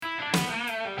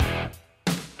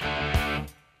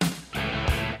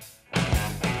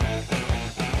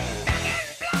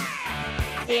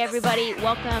Hey everybody,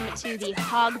 welcome to the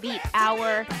Hogbeat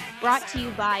Hour, brought to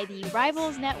you by the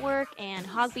Rivals Network and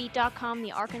Hogbeat.com,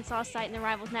 the Arkansas site in the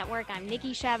Rivals Network. I'm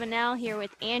Nikki Chavanel here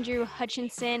with Andrew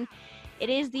Hutchinson. It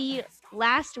is the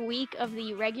last week of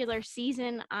the regular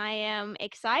season. I am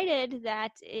excited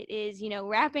that it is,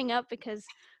 wrapping up because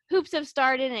hoops have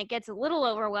started and it gets a little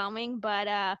overwhelming, but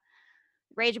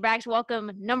Razorbacks welcome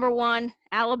number one,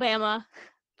 Alabama,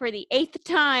 for the 8th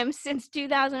time since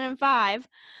 2005.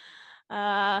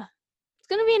 It's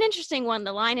going to be an interesting one.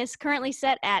 The line is currently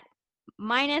set at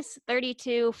minus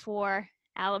 32 for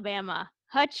Alabama.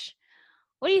 Hutch,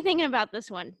 what are you thinking about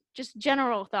this one? Just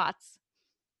general thoughts.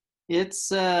 It's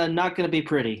not going to be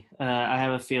pretty, I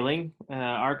have a feeling.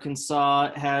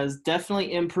 Arkansas has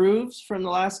definitely improved from the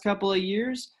last couple of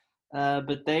years,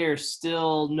 but they are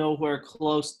still nowhere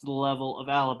close to the level of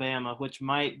Alabama, which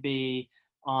might be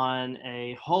on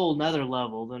a whole nother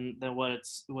level than what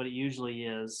it usually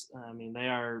is. I mean, they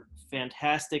are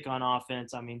fantastic on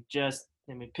offense.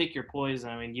 Pick your poison.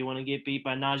 I mean, you want to get beat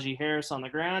by Najee Harris on the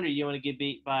ground, or you want to get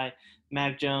beat by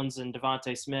Mac Jones and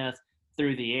Devontae Smith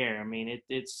through the air. I mean,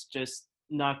 it's just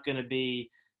not going to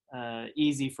be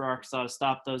easy for Arkansas to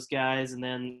stop those guys, and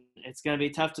then it's going to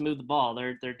be tough to move the ball.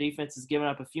 Their defense is giving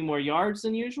up a few more yards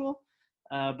than usual,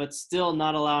 but still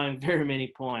not allowing very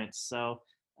many points. So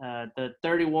the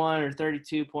 31 or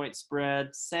 32 point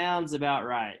spread sounds about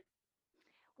right.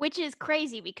 Which is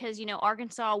crazy because,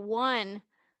 Arkansas won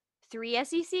 3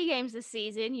 SEC games this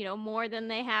season, more than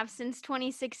they have since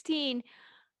 2016.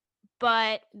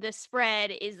 But the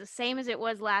spread is the same as it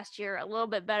was last year, a little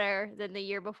bit better than the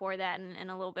year before that,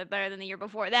 and a little bit better than the year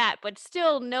before that, but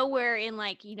still nowhere in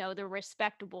the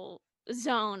respectable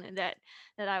zone that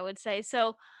I would say.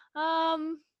 So,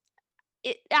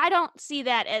 I don't see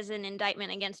that as an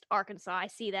indictment against Arkansas. I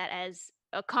see that as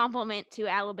a compliment to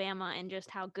Alabama and just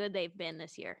how good they've been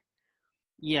this year.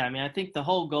 Yeah, I mean, I think the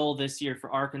whole goal this year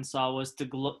for Arkansas was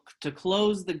to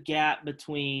close the gap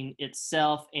between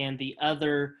itself and the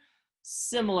other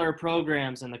similar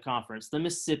programs in the conference, the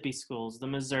Mississippi schools, the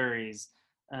Missouris,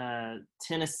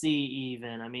 Tennessee,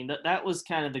 even. I mean, that was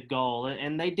kind of the goal,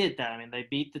 and they did that. I mean, they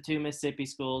beat the two Mississippi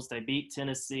schools, they beat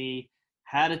Tennessee,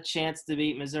 had a chance to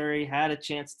beat Missouri, had a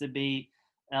chance to beat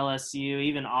LSU,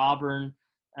 even Auburn.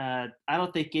 I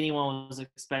don't think anyone was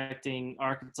expecting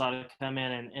Arkansas to come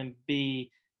in and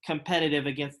be competitive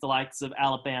against the likes of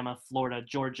Alabama, Florida,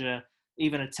 Georgia,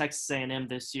 even a Texas A&M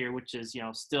this year, which is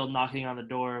still knocking on the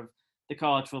door of the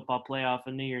college football playoff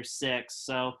in New Year's Six.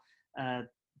 So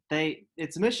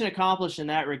it's mission accomplished in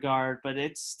that regard, but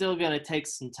it's still going to take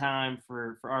some time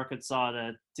for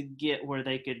Arkansas to get where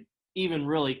they could even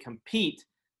really compete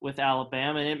with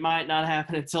Alabama, and it might not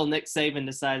happen until Nick Saban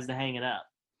decides to hang it up.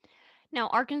 Now,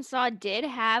 Arkansas did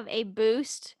have a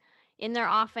boost in their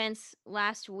offense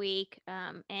last week,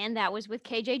 and that was with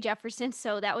KJ Jefferson.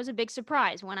 So that was a big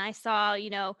surprise when I saw,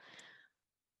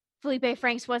 Felipe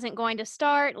Franks wasn't going to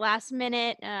start last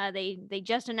minute. They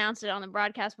just announced it on the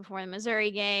broadcast before the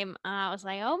Missouri game. I was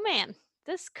like, oh man,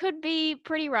 this could be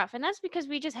pretty rough, and that's because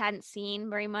we just hadn't seen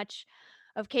very much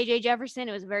of KJ Jefferson.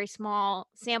 It was a very small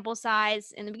sample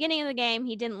size in the beginning of the game.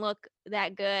 He didn't look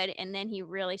that good, and then he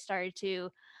really started to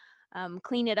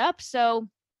clean it up. So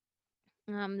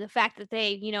the fact that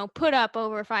they, put up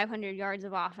over 500 yards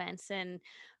of offense and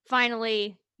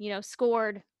finally,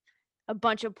 scored a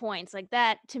bunch of points like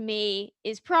that, to me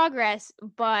is progress,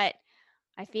 but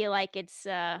I feel like it's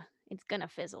gonna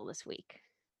fizzle this week.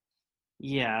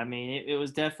 Yeah, I mean, it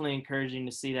was definitely encouraging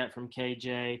to see that from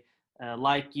KJ.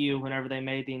 Like you, whenever they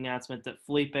made the announcement that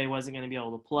Felipe wasn't going to be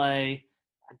able to play,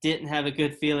 I didn't have a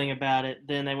good feeling about it.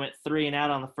 Then they went 3-and-out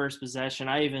on the first possession.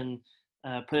 I even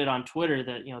put it on Twitter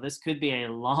that this could be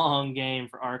a long game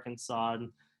for Arkansas, and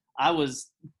I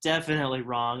was definitely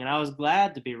wrong, and I was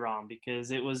glad to be wrong because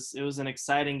it was an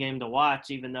exciting game to watch,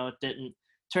 even though it didn't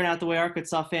turn out the way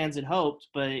Arkansas fans had hoped.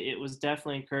 But it was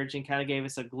definitely encouraging. Kind of gave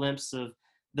us a glimpse of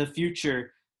the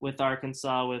future with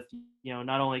Arkansas, with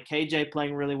not only KJ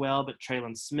playing really well, but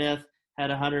Traylon Smith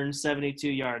had 172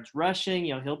 yards rushing.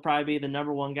 He'll probably be the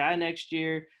number one guy next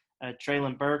year.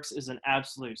 Traylon Burks is an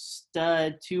absolute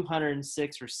stud,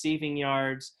 206 receiving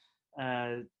yards.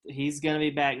 He's going to be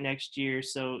back next year.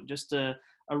 So just a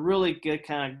really good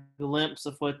kind of glimpse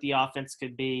of what the offense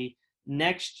could be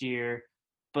next year.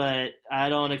 But I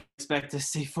don't expect to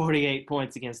see 48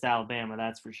 points against Alabama,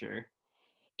 that's for sure.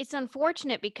 It's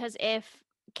unfortunate because if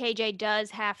KJ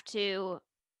does have to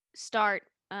start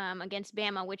against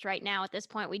Bama, which right now at this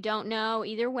point we don't know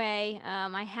either way,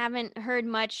 I haven't heard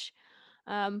much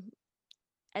um,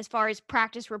 as far as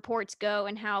practice reports go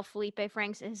and how Felipe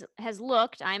Franks has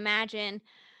looked. I imagine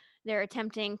they're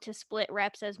attempting to split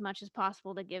reps as much as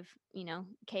possible to give,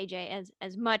 KJ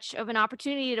as much of an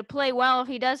opportunity to play well if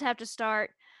he does have to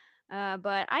start.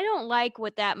 But I don't like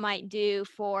what that might do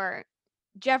for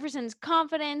Jefferson's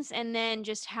confidence and then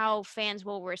just how fans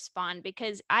will respond,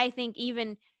 because I think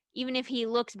even if he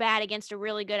looks bad against a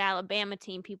really good Alabama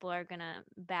team, people are going to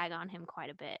bag on him quite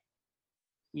a bit.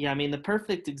 Yeah, I mean, the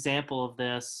perfect example of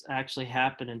this actually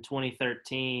happened in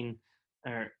 2013,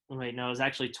 or wait, no, it was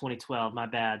actually 2012, my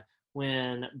bad,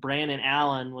 when Brandon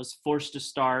Allen was forced to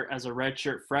start as a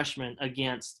redshirt freshman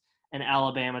against an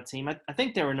Alabama team. I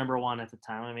think they were number one at the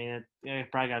time. I mean,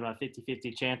 it probably got about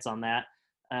 50-50 chance on that.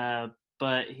 Uh,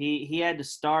 but he had to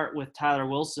start with Tyler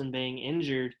Wilson being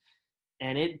injured,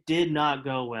 and it did not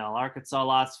go well. Arkansas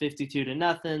lost 52 to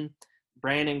nothing.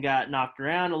 Brandon got knocked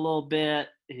around a little bit.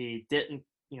 He didn't,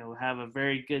 have a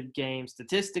very good game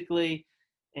statistically,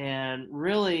 and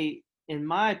really, in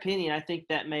my opinion, I think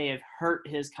that may have hurt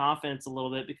his confidence a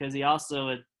little bit because he also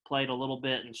had played a little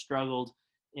bit and struggled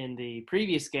in the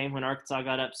previous game when Arkansas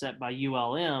got upset by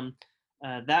ULM.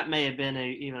 That may have been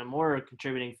even more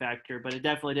contributing factor, but it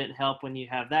definitely didn't help when you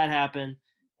have that happen,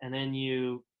 and then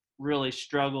you really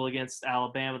struggle against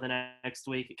Alabama the next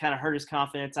week. It kind of hurt his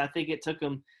confidence. I think it took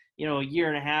him, a year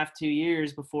and a half, 2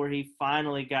 years before he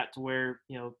finally got to where,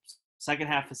 second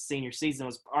half of his senior season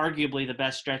was arguably the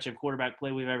best stretch of quarterback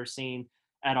play we've ever seen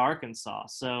at Arkansas.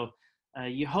 So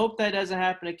you hope that doesn't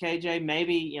happen to KJ.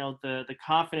 Maybe, the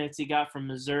confidence he got from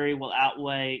Missouri will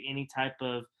outweigh any type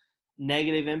of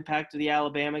negative impact of the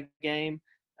Alabama game.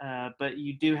 But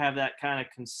you do have that kind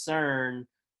of concern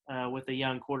with a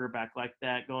young quarterback like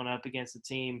that going up against a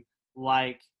team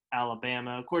like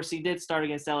Alabama. Of course, he did start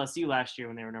against LSU last year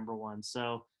when they were number one,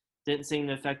 so didn't seem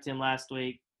to affect him last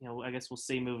week. I guess we'll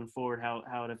see moving forward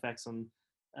how it affects him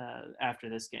after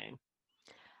this game.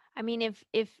 I mean,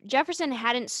 if Jefferson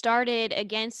hadn't started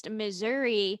against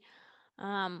Missouri,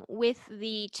 with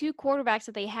the two quarterbacks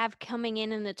that they have coming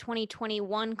in the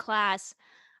 2021 class,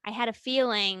 I had a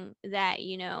feeling that,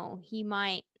 he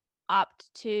might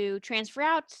opt to transfer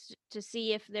out to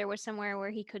see if there was somewhere where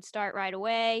he could start right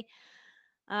away.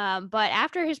 But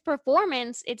after his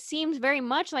performance, it seems very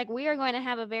much like we are going to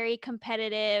have a very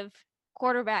competitive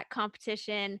quarterback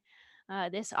competition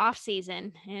this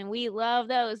offseason. And we love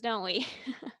those, don't we?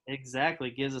 Exactly.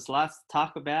 Gives us lots to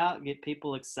talk about, get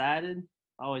people excited.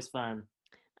 Always fun.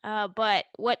 But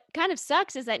what kind of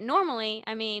sucks is that normally,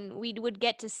 I mean, we would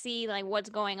get to see like what's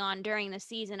going on during the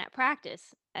season at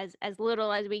practice, as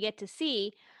little as we get to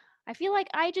see. I feel like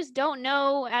I just don't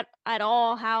know at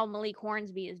all how Malik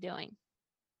Hornsby is doing.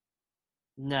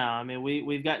 No, I mean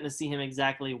we've gotten to see him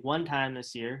exactly one time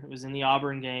this year. It was in the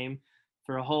Auburn game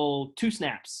for a whole two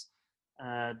snaps.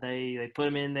 They put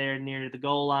him in there near the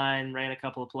goal line, ran a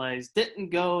couple of plays. Didn't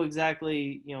go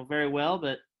exactly very well,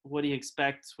 but what do you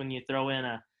expect when you throw in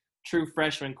a true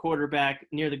freshman quarterback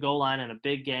near the goal line in a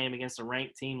big game against a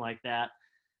ranked team like that?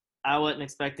 I wasn't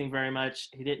expecting very much.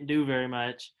 He didn't do very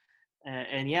much.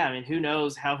 And yeah, I mean, who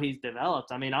knows how he's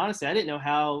developed? I mean, honestly, I didn't know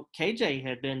how KJ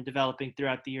had been developing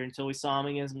throughout the year until we saw him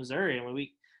against Missouri. I mean,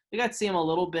 we got to see him a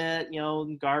little bit,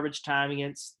 in garbage time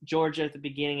against Georgia at the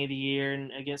beginning of the year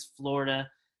and against Florida.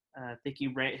 I think he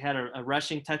had a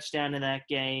rushing touchdown in that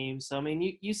game. So, I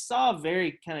mean, you saw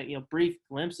very kind of, brief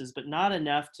glimpses, but not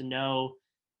enough to know,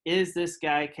 is this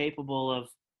guy capable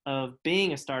of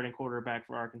being a starting quarterback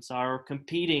for Arkansas or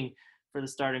competing for the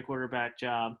starting quarterback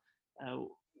job? Uh,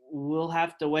 we'll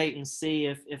have to wait and see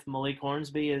if Malik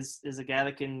Hornsby is a guy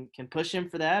that can push him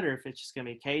for that, or if it's just going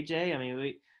to be KJ. I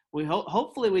mean,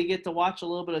 hopefully we get to watch a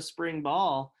little bit of spring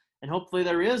ball, and hopefully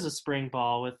there is a spring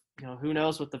ball with who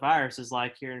knows what the virus is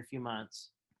like here in a few months.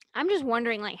 I'm just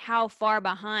wondering like how far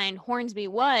behind Hornsby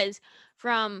was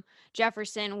from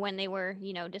Jefferson when they were,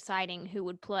 deciding who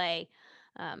would play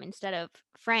instead of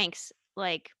Franks.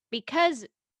 Like because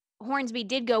Hornsby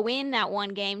did go in that one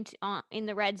game in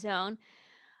the red zone.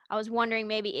 I was wondering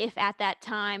maybe if at that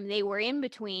time they were in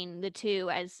between the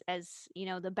two as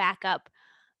the backup,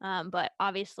 but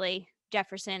obviously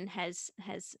Jefferson has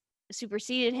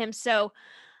superseded him. So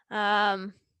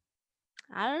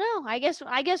I don't know. I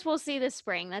guess we'll see this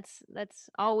spring. That's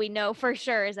all we know for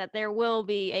sure is that there will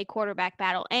be a quarterback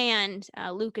battle, and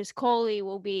Lucas Coley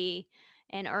will be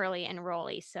an early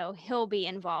enrollee, so he'll be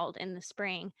involved in the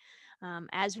spring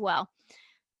as well.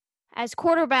 As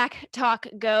quarterback talk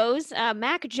goes,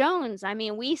 Mac Jones. I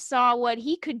mean, we saw what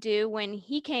he could do when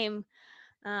he came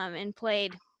and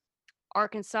played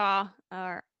Arkansas,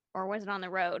 or was it on the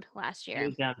road last It year?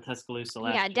 was down in Tuscaloosa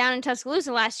last Yeah, year. down in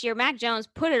Tuscaloosa last year, Mac Jones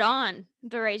put it on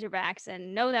the Razorbacks,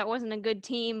 and no, that wasn't a good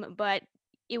team, but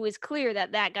it was clear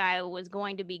that that guy was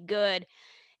going to be good.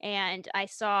 And I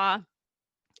saw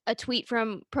a tweet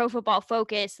from Pro Football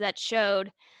Focus that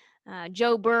showed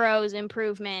Joe Burrow's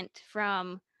improvement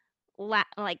from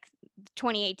like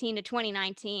 2018 to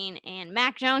 2019, and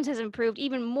Mac Jones has improved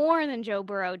even more than Joe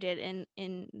Burrow did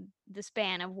in the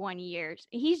span of 1 year.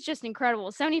 He's just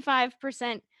incredible.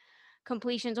 75%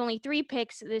 completions, only 3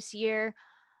 picks this year.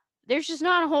 There's just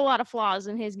not a whole lot of flaws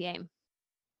in his game.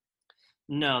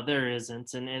 No, there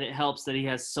isn't, and it helps that he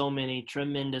has so many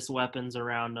tremendous weapons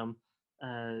around him.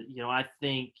 I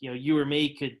think you or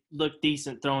me could look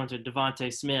decent throwing to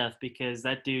Devontae Smith because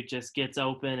that dude just gets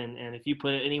open, and if you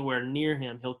put it anywhere near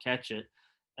him, he'll catch it.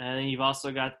 And then you've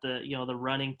also got the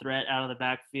running threat out of the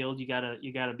backfield. You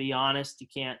gotta be honest. You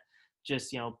can't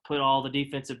just put all the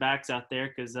defensive backs out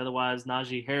there because otherwise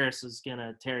Najee Harris is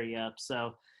gonna tear you up.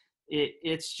 So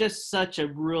it's just such a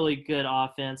really good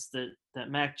offense that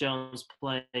Mac Jones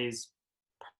plays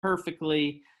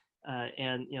perfectly.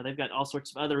 And they've got all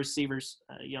sorts of other receivers.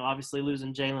 Obviously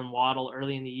losing Jalen Waddle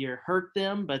early in the year hurt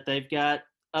them, but they've got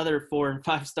other 4 and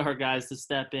 5 star guys to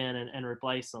step in and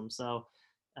replace them. So,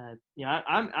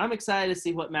 I'm excited to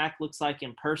see what Mac looks like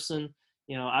in person.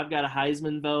 I've got a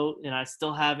Heisman vote, and I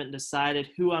still haven't decided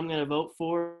who I'm going to vote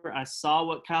for. I saw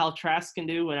what Kyle Trask can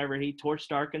do whenever he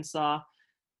torched Arkansas.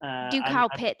 Do Kyle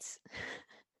Pitts.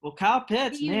 Well, Kyle Be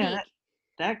Pitts, man, unique.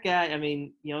 that guy. I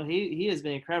mean, he has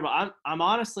been incredible. I'm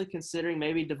honestly considering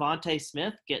maybe Devontae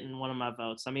Smith getting one of my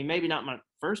votes. I mean, maybe not my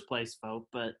first place vote,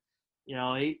 but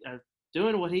he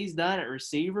doing what he's done at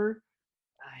receiver,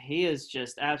 he is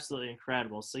just absolutely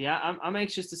incredible. So yeah, I'm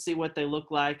anxious to see what they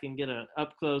look like and get a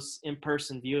up close in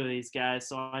person view of these guys,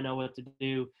 so I know what to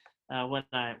do when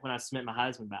I submit my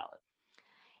Heisman ballot.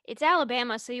 It's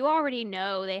Alabama, so you already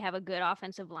know they have a good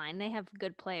offensive line. They have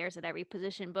good players at every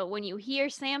position. But when you hear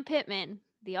Sam Pittman,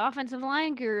 the offensive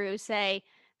line guru, say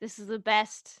this is the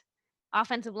best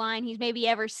offensive line he's maybe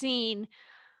ever seen,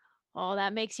 oh,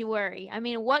 that makes you worry. I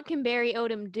mean, what can Barry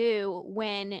Odom do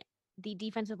when the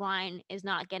defensive line is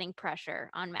not getting pressure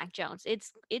on Mac Jones?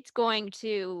 It's going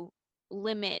to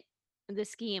limit the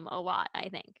scheme a lot, I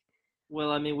think.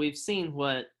 Well, I mean, we've seen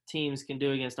what teams can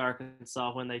do against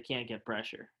Arkansas when they can't get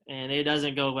pressure, and it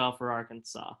doesn't go well for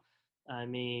Arkansas. I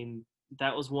mean,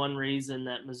 that was one reason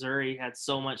that Missouri had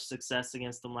so much success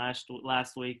against them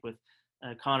last week with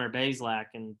Connor Bazelak,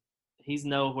 and he's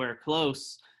nowhere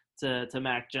close to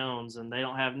Mac Jones, and they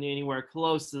don't have anywhere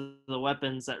close to the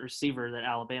weapons at receiver that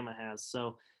Alabama has.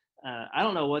 So I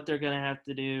don't know what they're going to have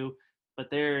to do, but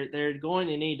they're going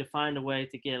to need to find a way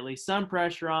to get at least some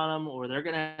pressure on them, or they're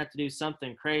going to have to do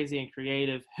something crazy and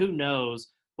creative. Who knows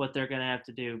what they're going to have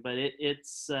to do? But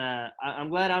I'm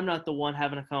glad I'm not the one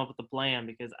having to come up with the plan,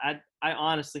 because I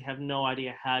honestly have no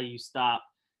idea how you stop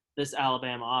this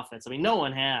Alabama offense. I mean, no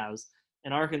one has,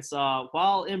 and Arkansas,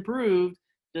 while improved,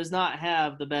 does not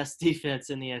have the best defense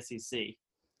in the SEC.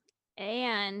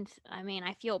 And I mean,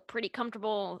 I feel pretty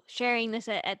comfortable sharing this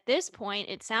at this point.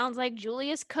 It sounds like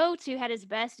Julius Coates, who had his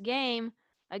best game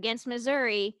against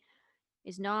Missouri,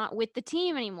 is not with the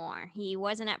team anymore. He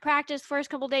wasn't at practice first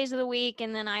couple days of the week,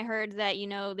 and then I heard that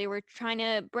they were trying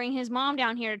to bring his mom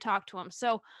down here to talk to him.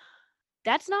 So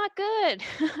that's not good.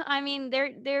 I mean,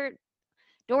 they're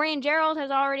Dorian Gerald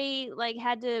has already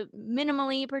had to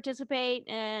minimally participate,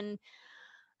 and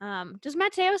does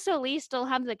Mateo Solis still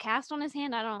have the cast on his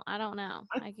hand? I don't know.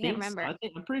 I I can't think so. remember.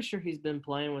 I'm pretty sure he's been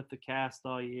playing with the cast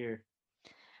all year.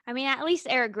 I mean, at least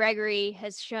Eric Gregory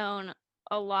has shown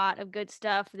a lot of good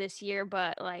stuff this year,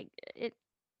 but I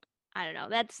don't know.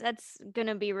 That's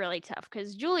gonna be really tough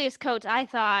because Julius Coates, I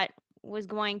thought, was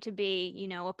going to be,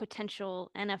 a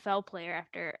potential NFL player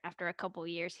after a couple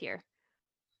years here.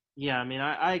 Yeah, I mean,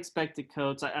 I expected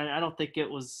Coates. I don't think it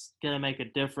was going to make a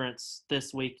difference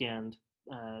this weekend,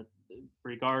 uh,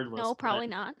 regardless. No, probably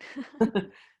not.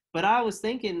 But I was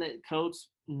thinking that Coates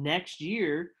next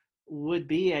year would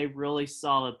be a really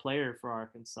solid player for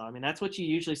Arkansas. I mean, that's what you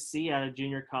usually see out of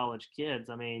junior college kids.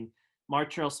 I mean,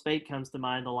 Martrell Spate comes to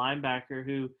mind, the linebacker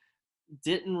who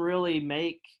didn't really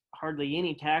make hardly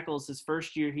any tackles his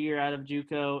first year here out of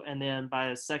JUCO, and then by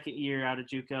his second year out of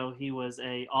JUCO, he was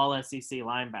a All SEC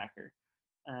linebacker.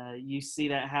 You see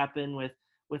that happen with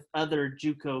other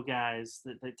JUCO guys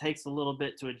that takes a little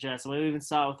bit to adjust. We even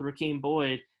saw it with Rakeem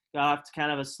Boyd. Got off to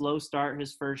kind of a slow start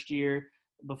his first year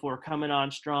before coming on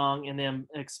strong and then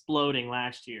exploding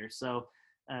last year. So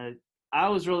I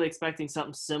was really expecting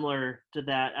something similar to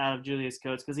that out of Julius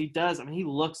Coates, because he does. I mean, he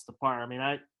looks the part. I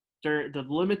mean, during the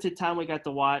limited time we got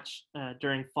to watch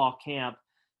during fall camp,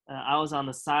 I was on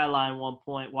the sideline one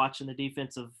point watching the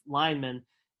defensive lineman,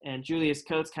 and Julius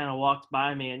Coates kind of walked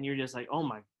by me, and you're just like, oh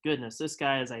my goodness, this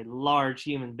guy is a large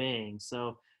human being.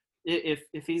 So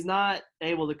if he's not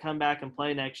able to come back and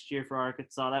play next year for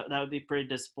Arkansas, that would be pretty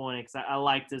disappointing because I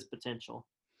liked his potential.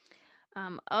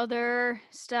 Other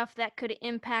stuff that could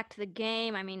impact the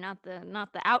game. I mean, not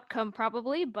the outcome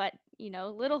probably, but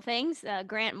little things.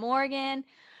 Grant Morgan.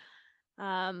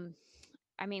 Um,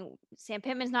 I mean, Sam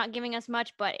Pittman's not giving us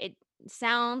much, but it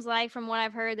sounds like from what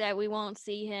I've heard that we won't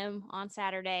see him on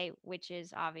Saturday, which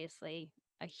is obviously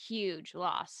a huge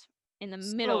loss in the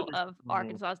So middle of disappointing.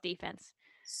 Arkansas's defense.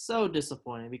 So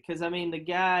disappointing because I mean the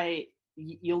guy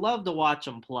you love to watch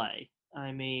him play.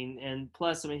 I mean, and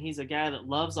plus, I mean, he's a guy that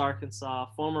loves Arkansas,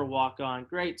 former walk-on,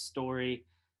 great story,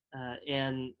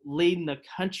 and leading the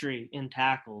country in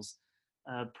tackles.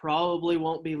 Probably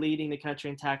won't be leading the country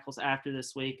in tackles after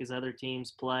this week as other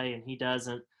teams play, and he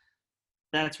doesn't.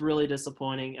 That's really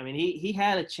disappointing. I mean, he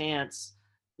had a chance.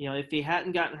 If he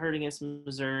hadn't gotten hurt against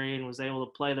Missouri and was able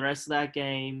to play the rest of that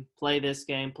game, play this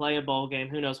game, play a bowl game,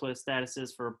 who knows what his status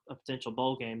is for a potential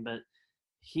bowl game, but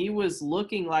he was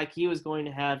looking like he was going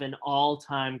to have an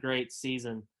all-time great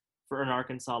season for an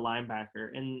Arkansas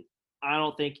linebacker. And I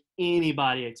don't think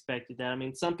anybody expected that. I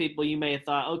mean, some people you may have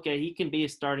thought, okay, he can be a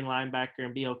starting linebacker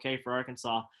and be okay for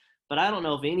Arkansas. But I don't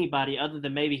know if anybody other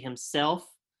than maybe himself,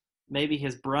 maybe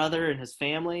his brother and his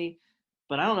family,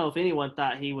 but I don't know if anyone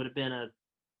thought he would have been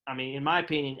in my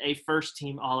opinion, a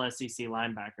first-team All-SEC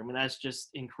linebacker. I mean, that's just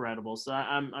incredible. So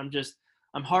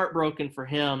I'm heartbroken for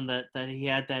him that he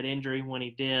had that injury when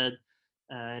he did,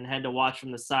 and had to watch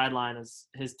from the sideline as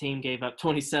his team gave up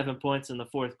 27 points in the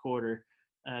fourth quarter.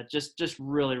 Just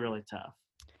really, really tough.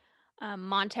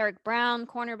 Monteric Brown,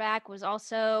 cornerback, was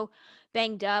also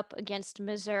banged up against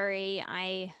Missouri.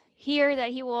 I hear that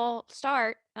he will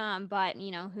start, but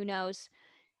who knows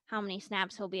how many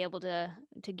snaps he'll be able to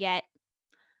get.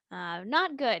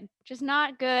 Not good. Just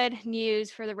not good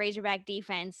news for the Razorback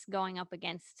defense going up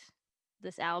against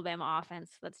this Alabama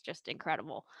offense. That's just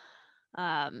incredible.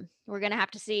 We're going to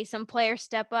have to see some players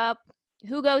step up.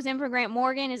 Who goes in for Grant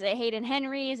Morgan? Is it Hayden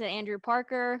Henry? Is it Andrew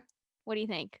Parker? What do you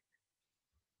think?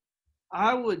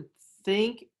 I would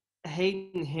think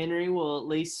Hayden Henry will at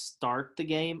least start the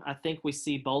game. I think we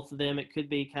see both of them. It could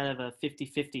be kind of a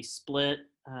 50-50 split.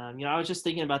 I was just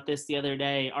thinking about this the other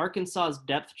day. Arkansas's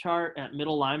depth chart at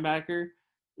middle linebacker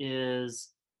is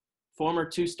former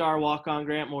two-star walk-on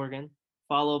Grant Morgan,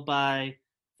 followed by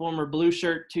former blue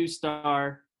shirt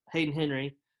two-star Hayden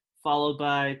Henry, followed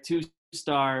by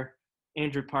two-star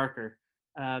Andrew Parker.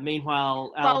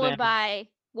 Meanwhile, Followed Alabama. by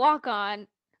walk on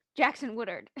Jackson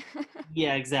Woodard.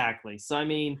 Yeah, exactly. So I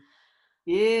mean,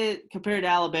 compared to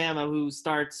Alabama, who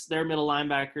starts their middle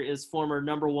linebacker is former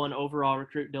number one overall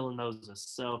recruit Dylan Moses.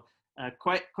 So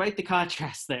quite the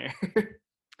contrast there.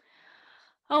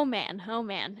 Oh man, oh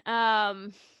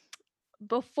man.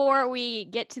 Before we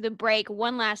get to the break,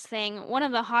 one last thing. One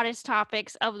of the hottest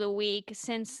topics of the week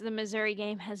since the Missouri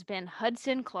game has been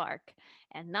Hudson Clark,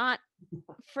 and not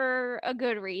for a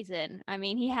good reason. I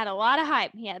mean, he had a lot of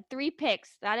hype. He had 3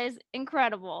 picks. That is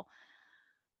incredible.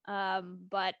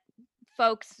 But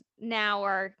folks now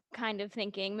are kind of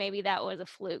thinking maybe that was a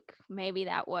fluke. Maybe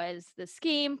that was the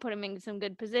scheme, put him in some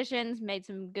good positions, made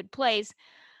some good plays.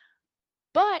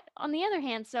 But on the other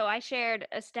hand, so I shared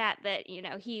a stat that,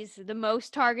 he's the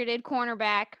most targeted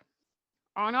cornerback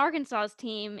on Arkansas's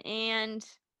team and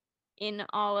in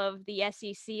all of the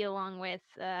SEC, along with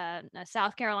a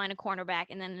South Carolina cornerback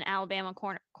and then an Alabama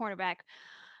cornerback,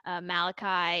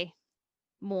 Malachi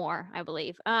Moore, I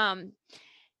believe. And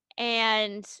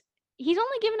he's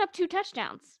only given up 2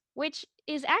 touchdowns, which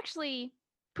is actually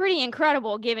pretty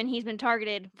incredible given he's been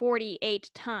targeted 48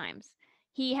 times.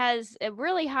 He has a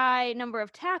really high number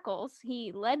of tackles.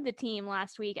 He led the team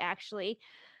last week, actually.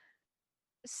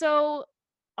 So,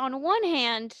 on one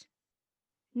hand,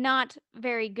 not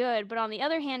very good, but on the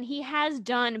other hand, he has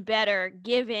done better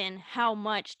given how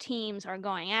much teams are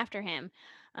going after him.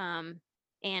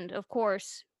 And of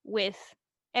course, with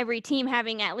every team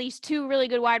having at least 2 really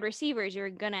good wide receivers, you're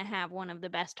going to have one of the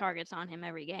best targets on him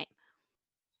every game.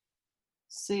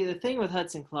 See, the thing with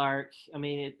Hudson Clark, I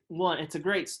mean, it's a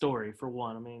great story for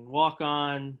one. I mean, walk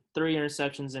on, 3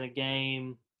 interceptions in a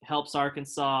game, helps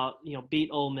Arkansas, beat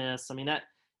Ole Miss. I mean, that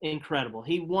incredible.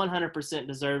 He 100%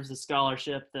 deserves the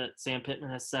scholarship that Sam Pittman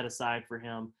has set aside for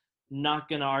him. Not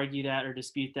going to argue that or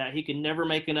dispute that. He can never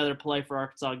make another play for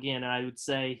Arkansas again, and I would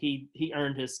say he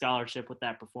earned his scholarship with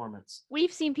that performance.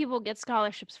 We've seen people get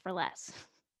scholarships for less.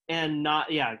 And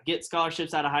get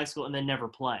scholarships out of high school and then never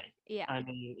play. Yeah. I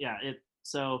mean,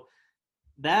 so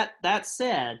that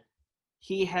said,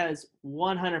 he has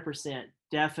 100%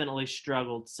 definitely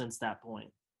struggled since that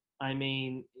point. I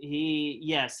mean, he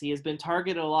has been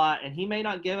targeted a lot, and he may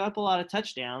not give up a lot of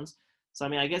touchdowns, So, I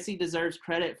mean, I guess he deserves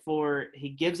credit for he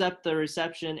gives up the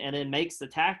reception and then makes the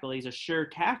tackle. He's a sure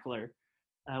tackler,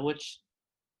 which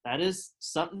that is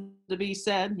something to be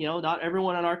said. You know, not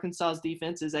everyone on Arkansas's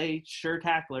defense is a sure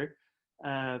tackler,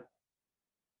 uh,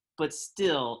 but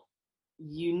still,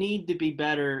 you need to be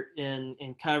better in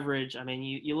coverage. I mean,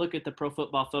 you look at the Pro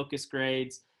Football Focus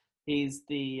grades. He's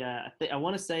the I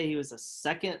want to say he was the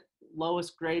second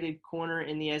lowest graded corner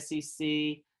in the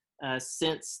SEC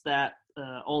since that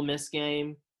Ole Miss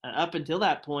game. Up until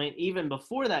that point, even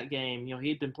before that game, you know,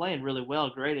 he'd been playing really well,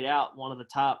 graded out one of the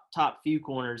top few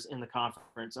corners in the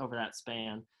conference over that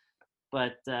span,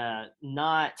 but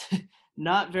not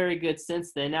not very good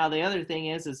since then. Now the other thing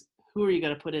is who are you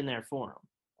going to put in there for him?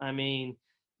 I mean,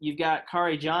 you've got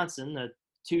Kari Johnson, a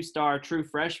two-star true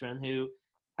freshman who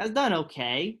has done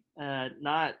okay,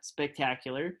 not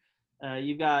spectacular.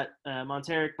 You've got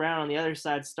Monteric Brown on the other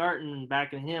side starting, and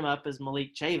backing him up is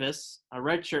Malik Chavis, a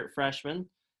redshirt freshman,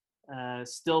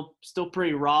 still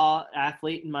pretty raw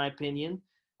athlete in my opinion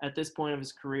at this point of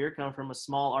his career, coming from a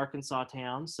small Arkansas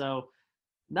town. So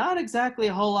not exactly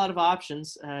a whole lot of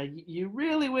options. You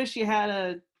really wish you had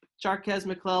a Jarquez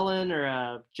McClellan or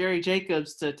a Jerry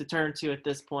Jacobs to turn to at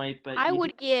this point, but I you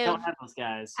would don't give have those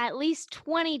guys. at least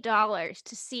 $20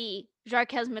 to see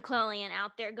Jarquez McClellan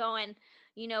out there going,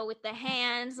 with the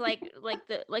hands like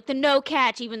the no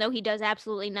catch, even though he does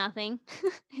absolutely nothing,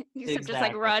 except just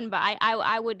like Exactly. run by.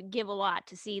 I would give a lot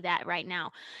to see that right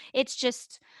now. It's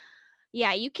just,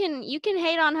 yeah, you can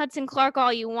hate on Hudson Clark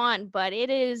all you want, but it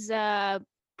is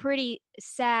pretty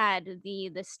sad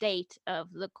the state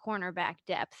of the cornerback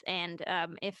depth. And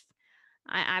if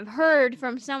I've heard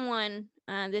from someone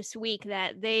this week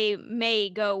that they may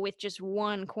go with just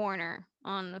one corner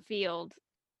on the field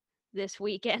this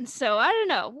weekend. So I don't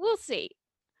know. We'll see.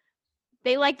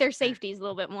 They like their safeties a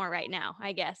little bit more right now,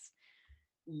 I guess.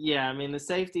 Yeah, I mean the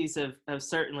safeties have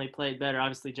certainly played better.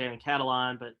 Obviously Jalen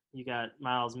Catalon, but you got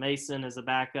Miles Mason as a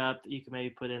backup that you can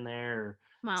maybe put in there, or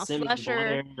Miles Simeon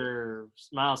Slusher. Blair, or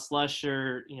Miles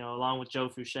Slusher, you know, along with Joe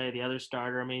Fouché, the other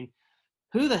starter. I mean,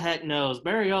 who the heck knows?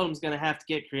 Barry Odom's going to have to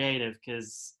get creative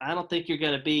because I don't think you're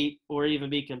going to beat or even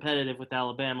be competitive with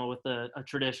Alabama with a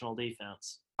traditional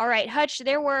defense. All right, Hutch,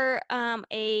 there were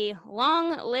a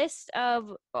long list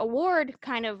of award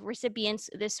kind of recipients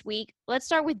this week. Let's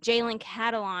start with Jalen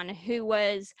Catalon, who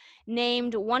was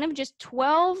named one of just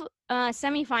 12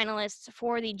 semifinalists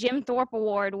for the Jim Thorpe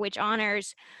Award, which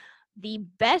honors the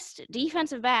best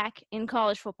defensive back in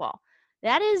college football.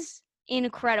 That is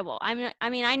incredible. I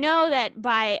mean, I know that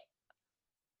by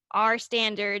our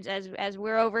standards, as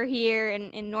we're over here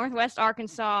in Northwest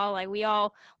Arkansas, like we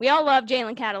all love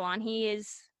Jalen Catalon. He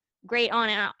is great on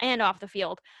and off the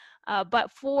field.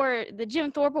 But for the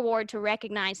Jim Thorpe Award to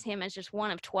recognize him as just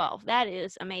one of 12, that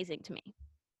is amazing to me.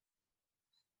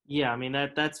 Yeah, I mean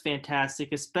that's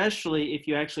fantastic, especially if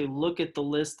you actually look at the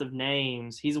list of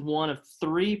names. He's one of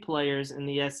three players in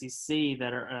the SEC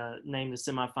that are named as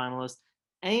semifinalists,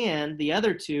 and the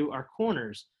other two are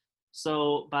corners.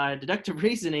 So by deductive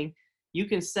reasoning, you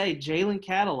can say Jalen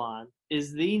Catalon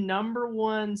is the number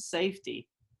one safety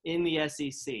in the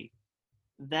SEC.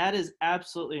 That is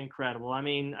absolutely incredible. I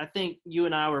mean, I think you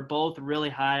and I were both really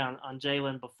high on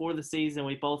Jalen before the season.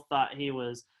 We both thought he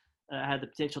was had the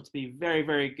potential to be very,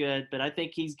 very good, but I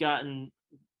think he's gotten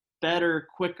better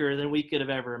quicker than we could have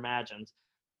ever imagined.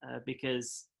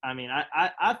 Because I mean,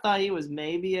 I thought he was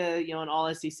maybe a an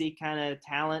All SEC kind of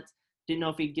talent. Didn't know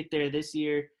if he'd get there this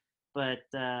year, but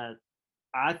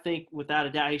I think without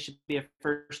a doubt he should be a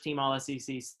first team All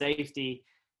SEC safety,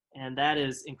 and that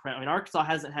is incredible. I mean, Arkansas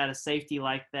hasn't had a safety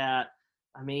like that.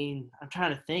 I mean, I'm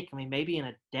trying to think. I mean, maybe in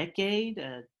a decade.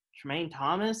 Tremaine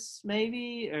Thomas,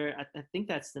 maybe, or I think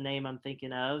that's the name I'm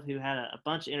thinking of, who had a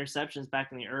bunch of interceptions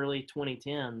back in the early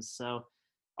 2010s. So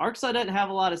Arkansas doesn't have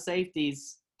a lot of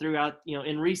safeties throughout,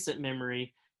 in recent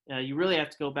memory. You really have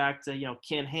to go back to,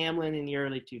 Ken Hamlin in the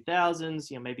early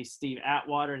 2000s, maybe Steve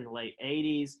Atwater in the late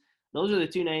 80s. Those are the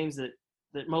two names that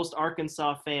most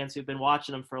Arkansas fans who've been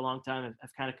watching him for a long time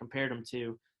have kind of compared him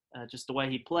to. Just the way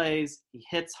he plays, he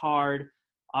hits hard.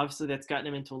 Obviously, that's gotten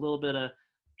him into a little bit of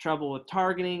trouble with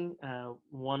targeting,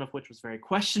 one of which was very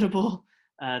questionable,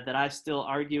 that I still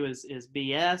argue is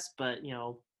BS, but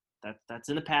that's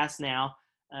in the past now.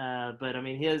 But I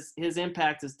mean, his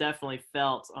impact is definitely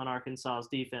felt on Arkansas's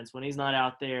defense. When he's not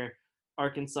out there,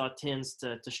 Arkansas tends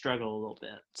to struggle a little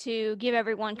bit. To give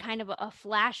everyone kind of a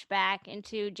flashback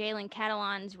into Jalen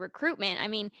Catalon's recruitment, I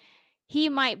mean, he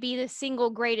might be the single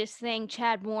greatest thing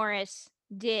Chad Morris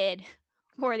did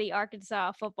for the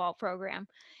Arkansas football program.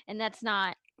 And that's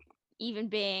not even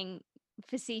being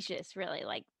facetious, really.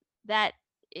 Like that,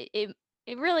 it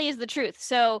really is the truth.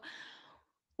 So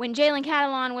when Jalen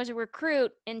Catalon was a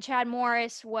recruit and Chad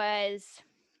Morris was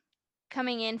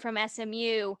coming in from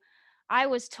SMU, I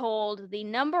was told the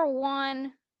number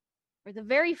one or the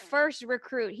very first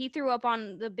recruit he threw up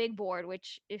on the big board,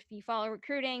 which if you follow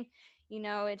recruiting,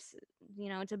 it's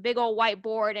a big old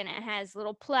whiteboard and it has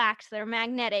little plaques that are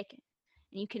magnetic and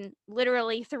you can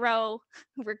literally throw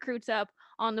recruits up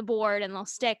on the board and they'll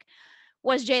stick,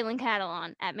 was Jalen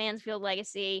Catalon at Mansfield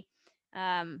Legacy.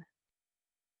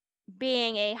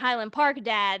 Being a Highland Park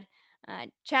dad,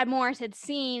 Chad Morris had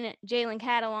seen Jalen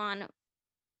Catalon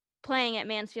playing at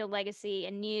Mansfield Legacy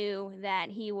and knew that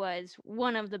he was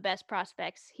one of the best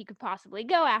prospects he could possibly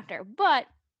go after. But,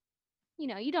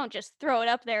 you don't just throw it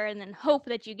up there and then hope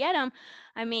that you get him.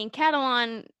 I mean,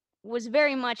 Catalan was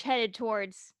very much headed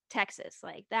towards Texas.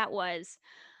 Like, that was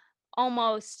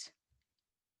almost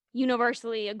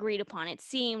universally agreed upon. It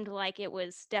seemed like it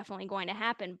was definitely going to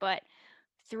happen. But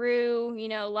through,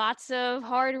 lots of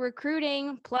hard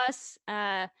recruiting, plus,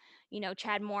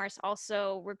 Chad Morris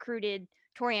also recruited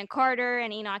Torian Carter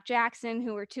and Enoch Jackson,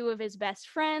 who were two of his best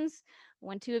friends.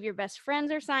 When two of your best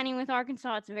friends are signing with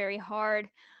Arkansas, it's very hard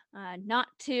not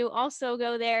to also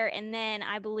go there. And then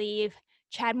I believe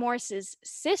Chad Morris's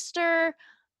sister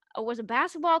was a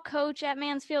basketball coach at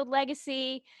Mansfield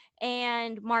Legacy,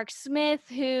 and Mark Smith,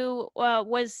 who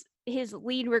was his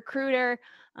lead recruiter,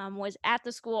 was at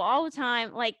the school all the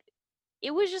time. Like,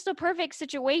 it was just a perfect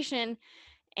situation.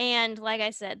 And like I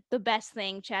said, the best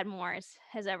thing Chad Morris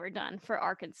has ever done for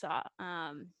Arkansas.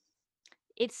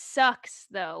 It sucks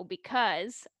though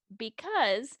because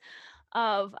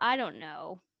of, I don't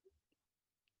know,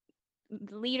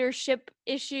 leadership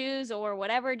issues or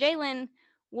whatever. Jalen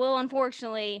will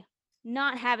unfortunately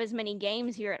not have as many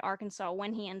games here at Arkansas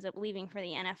when he ends up leaving for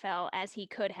the NFL as he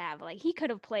could have. Like, he could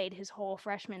have played his whole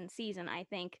freshman season, I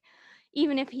think,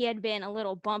 even if he had been a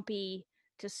little bumpy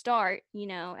to start,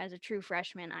 as a true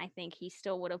freshman. I think he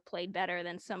still would have played better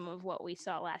than some of what we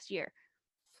saw last year.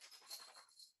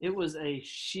 It was a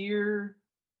sheer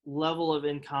level of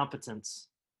incompetence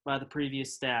by the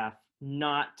previous staff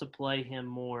not to play him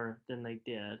more than they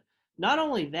did. Not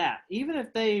only that, even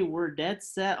if they were dead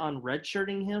set on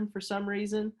redshirting him for some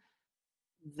reason,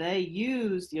 they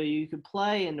used, you could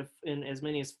play in as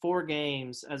many as 4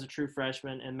 games as a true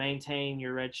freshman and maintain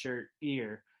your redshirt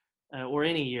year, or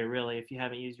any year really if you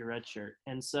haven't used your redshirt.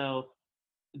 And so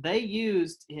they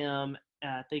used him.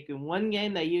 I think in one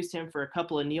game they used him for a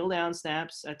couple of kneel down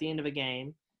snaps at the end of a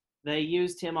game. They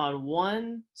used him on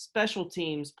one special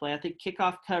teams play, I think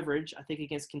kickoff coverage, I think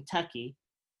against Kentucky.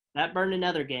 That burned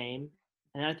another game.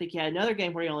 And I think he had another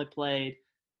game where he only played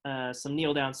some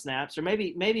kneel down snaps, or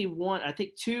maybe one, I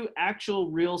think 2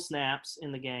 actual real snaps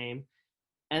in the game.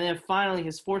 And then finally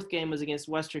his 4th game was against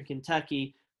Western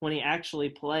Kentucky when he actually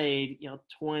played,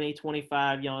 20,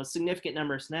 25, a significant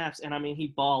number of snaps. And I mean, he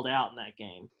balled out in that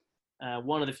game.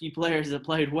 One of the few players that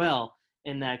played well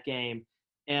in that game,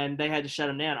 and they had to shut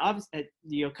him down. Obviously,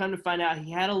 come to find out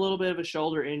he had a little bit of a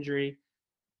shoulder injury,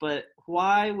 but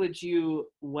why would you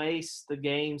waste the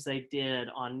games they did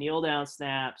on kneel down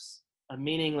snaps, a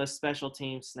meaningless special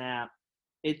team snap?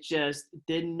 It just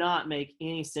did not make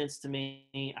any sense to me.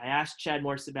 I asked Chad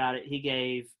Morris about it. He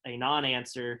gave a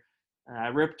non-answer. I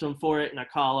ripped him for it in a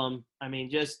column. I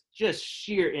mean, just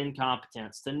sheer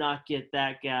incompetence to not get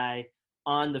that guy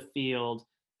on the field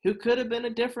who could have been a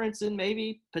difference in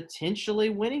maybe potentially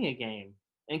winning a game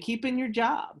and keeping your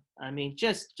job. I mean,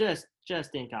 just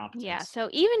incompetence. Yeah, so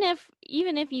even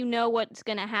if you know what's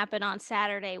going to happen on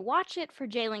Saturday, watch it for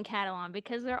Jalen Catalon,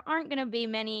 because there aren't going to be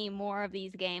many more of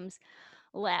these games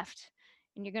left,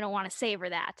 and you're going to want to savor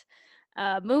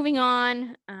that. Moving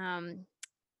on,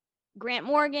 Grant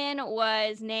Morgan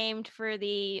was named for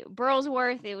the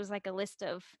Burlsworth. It was like a list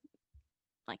of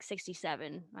like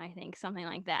 67, I think, something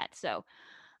like that. So,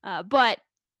 but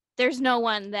there's no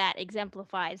one that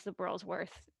exemplifies the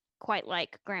Burlsworth quite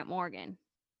like Grant Morgan.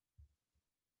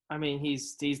 I mean,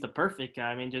 he's the perfect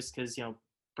guy. I mean, just because,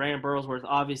 Brandon Burlsworth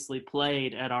obviously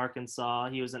played at Arkansas.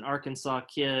 He was an Arkansas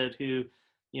kid who,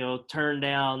 turned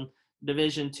down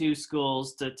Division II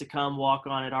schools to come walk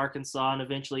on at Arkansas, and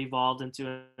eventually evolved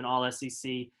into an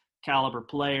all-SEC caliber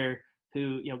player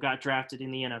who, got drafted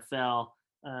in the NFL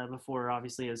before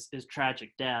obviously his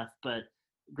tragic death. But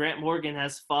Grant Morgan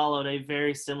has followed a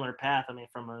very similar path. I mean,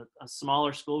 from a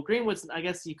smaller school. Greenwood's, I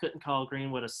guess you couldn't call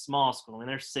Greenwood a small school. I mean,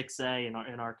 they're 6A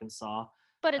in Arkansas.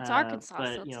 But it's Arkansas,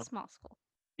 but, so it's a small school.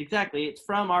 Exactly. It's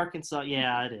from Arkansas.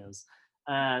 Yeah, it is.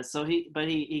 So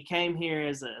he came here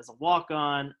as a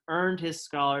walk-on, earned his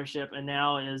scholarship, and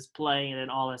now is playing at an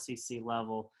all-SEC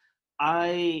level.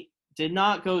 I did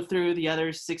not go through the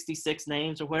other 66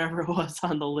 names or whatever it was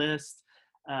on the list.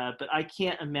 But I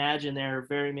can't imagine there are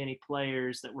very many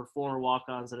players that were former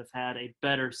walk-ons that have had a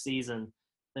better season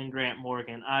than Grant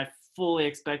Morgan. I fully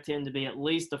expect him to be at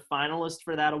least a finalist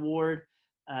for that award.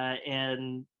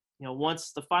 And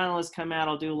once the finalists come out,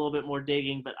 I'll do a little bit more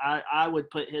digging. But I would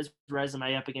put his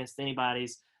resume up against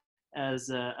anybody's as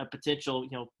a potential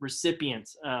recipient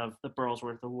of the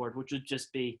Burlsworth Award, which would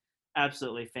just be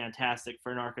absolutely fantastic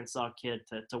for an Arkansas kid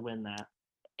to win that.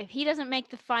 If he doesn't make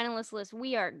the finalist list,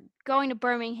 we are going to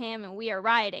Birmingham and we are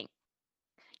rioting.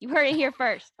 You heard it here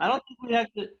first. I don't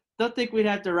think we'd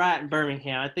have to riot in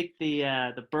Birmingham. I think the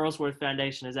Burlsworth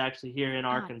Foundation is actually here in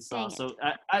Arkansas, so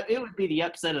it would be the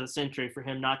upset of the century for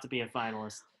him not to be a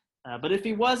finalist. But if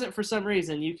he wasn't for some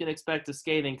reason, you can expect a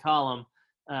scathing column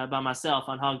by myself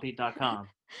on hogbeat.com.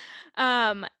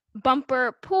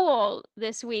 Bumper Poole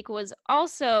this week was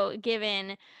also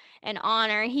given an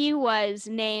honor. He was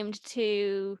named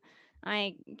to,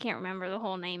 I can't remember the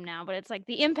whole name now, but it's like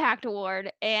the Impact Award,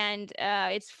 and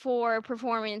it's for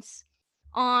performance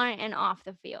on and off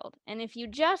the field. And if you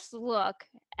just look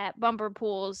at Bumper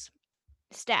Poole's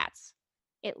stats,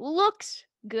 it looks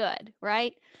good,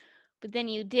 right? But then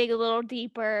you dig a little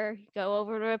deeper, go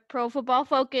over to Pro Football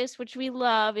Focus, which we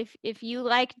love. If you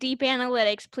like deep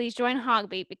analytics, please join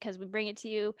Hogbeat because we bring it to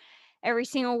you every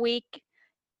single week,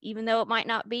 even though it might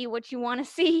not be what you want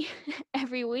to see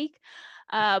every week.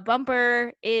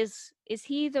 Bumper is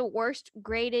he the worst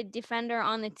graded defender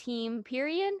on the team,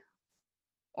 period?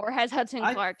 Or has Hudson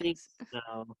Clark? I think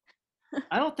so.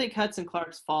 I don't think Hudson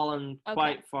Clark's fallen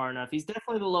quite far enough. He's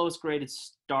definitely the lowest graded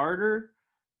starter.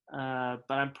 But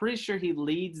I'm pretty sure he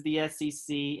leads the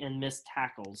SEC in missed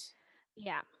tackles.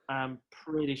 Yeah. I'm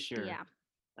pretty sure. Yeah.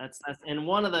 That's and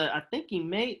one of the I think he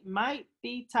might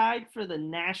be tied for the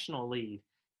national lead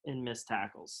in missed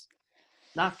tackles.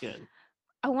 Not good.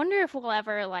 I wonder if we'll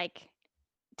ever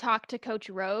talk to Coach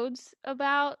Rhodes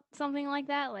about something like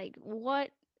that. Like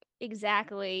what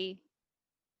exactly?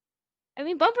 I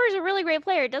mean, Bumper is a really great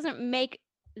player. It doesn't make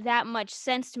that much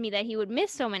sense to me that he would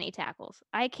miss so many tackles.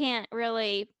 I can't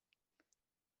really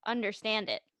understand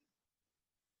it.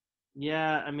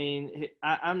 Yeah, I mean,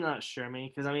 I'm not sure. I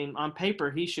mean, because on paper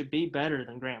he should be better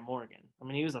than Grant Morgan. I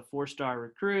mean, he was a 4-star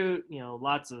recruit.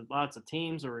 Lots of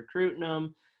teams are recruiting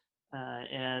him,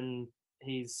 and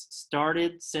he's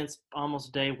started since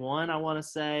almost day one, I want to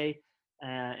say.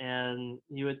 And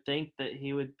you would think that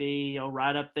he would be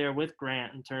right up there with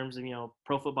Grant in terms of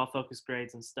Pro Football Focus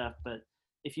grades and stuff. But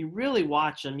if you really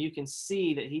watch him, you can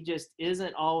see that he just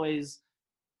isn't always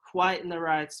quite in the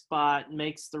right spot,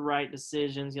 makes the right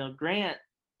decisions. Grant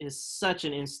is such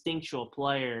an instinctual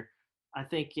player. I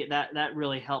think that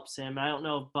really helps him. I don't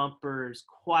know if Bumper is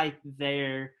quite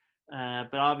there,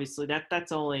 but obviously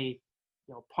that's only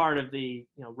part of the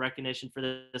recognition for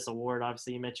this award.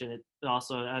 Obviously, you mentioned it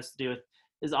also has to do with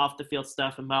his off the field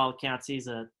stuff, and by all accounts, he's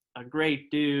a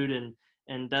great dude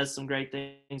and does some great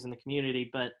things in the community,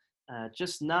 but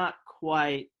just not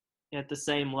quite at the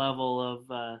same level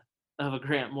of a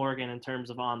Grant Morgan in terms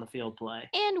of on the field play.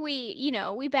 And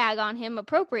we bag on him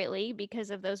appropriately because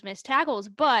of those missed tackles,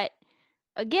 but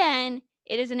again,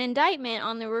 it is an indictment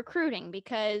on the recruiting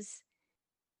because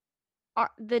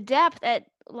the depth at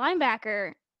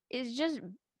linebacker is just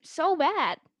so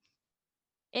bad.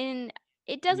 And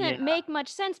it doesn't make much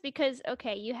sense because,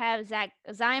 okay, you have Zach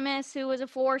Zymas, who was a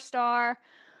 4-star.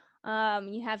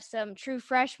 You have some true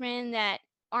freshmen that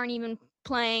aren't even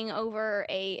playing over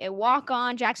a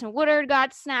walk-on. Jackson Woodard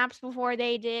got snaps before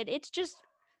they did. It's just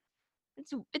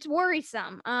it's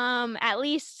worrisome. At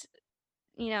least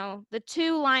the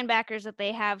 2 linebackers that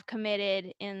they have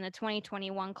committed in the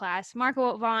 2021 class, Marco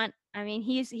Avant, I mean,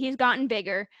 he's gotten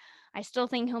bigger. I still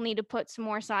think he'll need to put some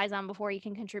more size on before he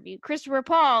can contribute. Christopher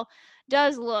Paul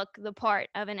does look the part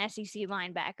of an SEC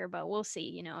linebacker, but we'll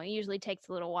see. It usually takes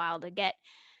a little while to get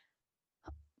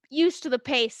used to the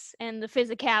pace and the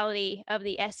physicality of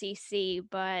the SEC.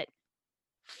 But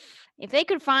if they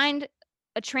could find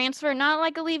a transfer, not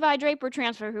like a Levi Draper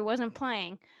transfer who wasn't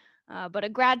playing, but a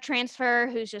grad transfer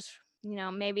who's just,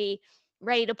 maybe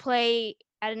ready to play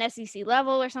at an SEC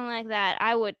level or something like that,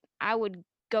 I would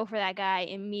go for that guy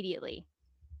immediately.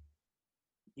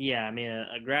 Yeah, I mean,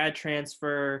 a grad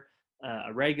transfer,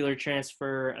 a regular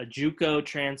transfer, a JUCO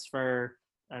transfer.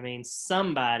 I mean,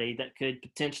 somebody that could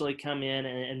potentially come in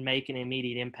and make an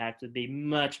immediate impact would be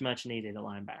much, much needed at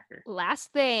linebacker.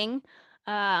 Last thing,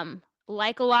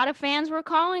 like a lot of fans were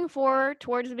calling for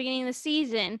towards the beginning of the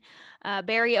season,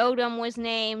 Barry Odom was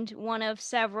named one of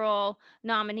several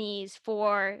nominees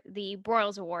for the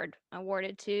Broyles Award,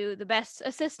 awarded to the best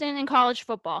assistant in college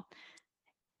football.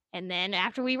 And then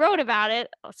after we wrote about it,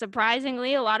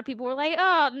 surprisingly, a lot of people were like,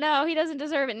 "Oh, no, he doesn't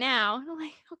deserve it now." I'm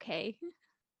like, "Okay."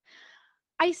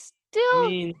 I I still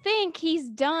mean, think he's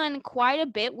done quite a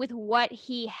bit with what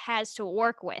he has to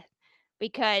work with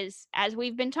because as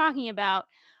we've been talking about,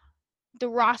 the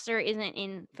roster isn't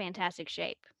in fantastic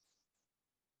shape.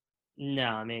 no,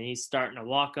 I mean he's starting to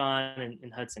walk on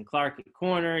and Hudson Clark at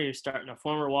corner. You're starting a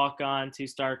former walk on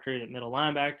 2-star recruit at middle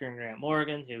linebacker and Grant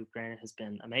Morgan, who granted has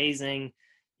been amazing.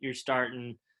 You're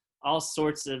starting all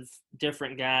sorts of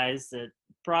different guys that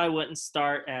probably wouldn't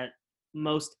start at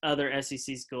most other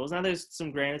SEC schools. Now there's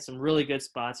some really good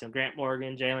spots. Grant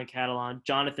Morgan, Jalen Catalon,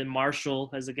 Jonathan Marshall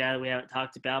is a guy that we haven't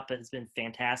talked about, but has been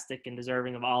fantastic and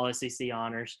deserving of all SEC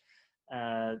honors.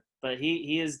 But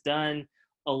he has done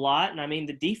a lot. And I mean,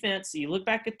 the defense, you look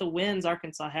back at the wins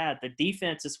Arkansas had, the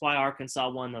defense is why Arkansas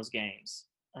won those games.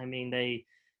 I mean, they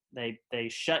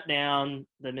shut down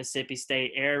the Mississippi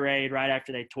State air raid right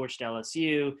after they torched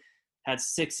LSU, had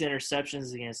 6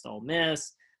 interceptions against Ole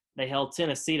Miss. They held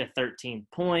Tennessee to 13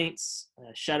 points,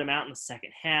 shut them out in the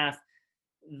second half.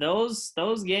 Those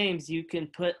games you can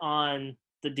put on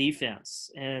the defense,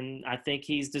 and I think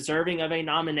he's deserving of a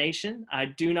nomination. I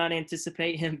do not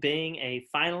anticipate him being a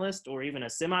finalist or even a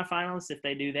semifinalist if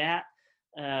they do that,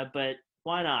 but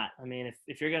why not? I mean,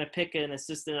 if you're going to pick an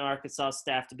assistant in Arkansas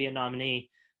staff to be a nominee,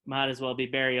 might as well be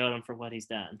Barry Odom for what he's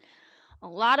done. A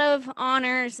lot of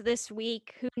honors this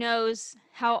week. Who knows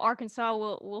how Arkansas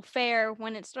will fare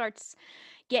when it starts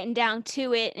getting down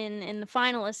to it in the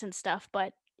finalists and stuff,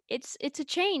 but it's a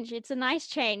change. It's a nice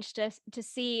change to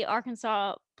see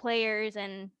Arkansas players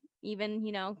and even,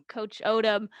 Coach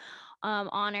Odom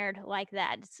honored like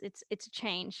that. It's a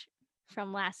change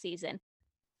from last season.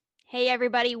 Hey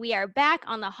everybody, we are back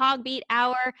on the Hog Beat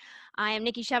Hour. I am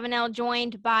Nikki Chevanel,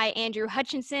 joined by Andrew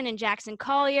Hutchinson and Jackson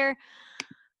Collier.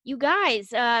 You guys,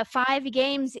 5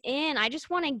 games in, I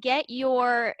just want to get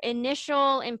your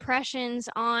initial impressions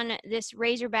on this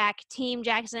Razorback team.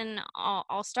 Jackson,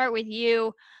 I'll start with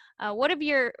you. What have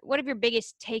your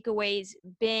biggest takeaways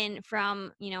been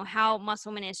from how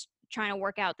Musselman is trying to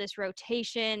work out this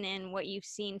rotation and what you've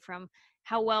seen from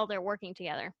how well they're working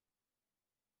together?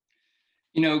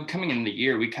 Coming in the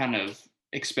year, we kind of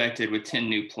expected with 10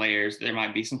 new players, there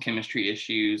might be some chemistry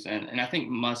issues. And I think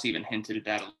Muss even hinted at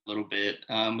that a little bit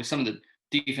with some of the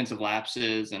defensive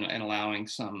lapses and allowing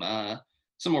some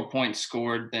more points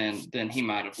scored than he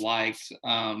might have liked.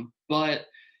 But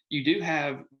you do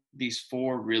have these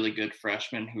 4 really good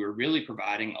freshmen who are really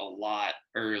providing a lot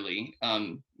early.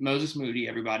 Moses Moody,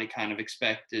 everybody kind of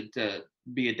expected to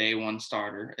be a day one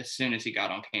starter as soon as he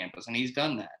got on campus, and he's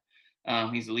done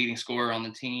that. He's the leading scorer on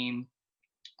the team,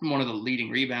 one of the leading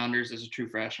rebounders as a true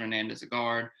freshman and as a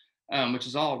guard, which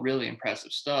is all really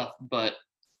impressive stuff. But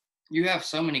you have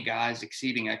so many guys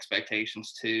exceeding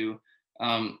expectations too.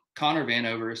 Connor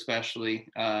Vanover, especially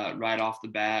right off the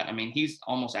bat. I mean, he's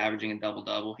almost averaging a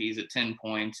double-double. He's at 10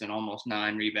 points and almost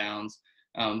 9 rebounds.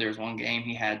 There was one game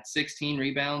he had 16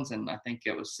 rebounds and I think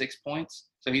it was 6 points.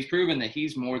 So he's proven that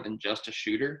he's more than just a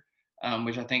shooter.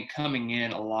 Which I think coming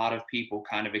in, a lot of people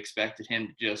kind of expected him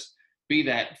to just be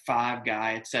that 5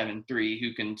 guy at 7'3"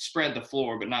 who can spread the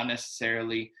floor, but not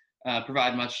necessarily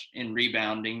provide much in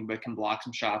rebounding, but can block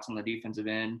some shots on the defensive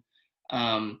end.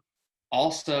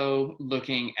 Also,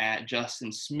 looking at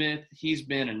Justin Smith, he's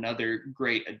been another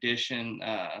great addition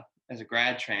as a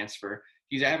grad transfer.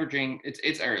 He's averaging,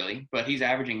 it's early, but he's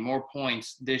averaging more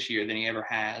points this year than he ever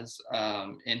has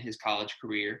in his college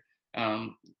career.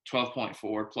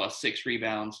 12.4 plus 6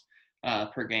 rebounds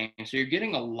per game. So you're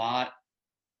getting a lot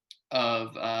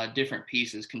of different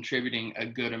pieces contributing a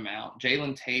good amount.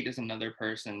 Jalen Tate is another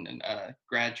person, a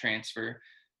grad transfer,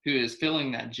 who is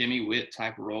filling that Jimmy Witt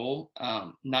type role,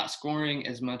 not scoring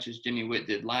as much as Jimmy Witt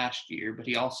did last year, but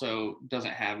he also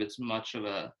doesn't have as much of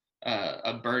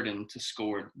a burden to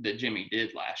score that Jimmy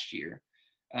did last year.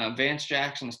 Vance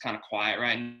Jackson is kind of quiet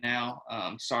right now.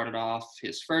 Started off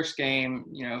his first game,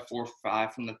 4 for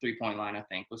 5 from the 3-point line, I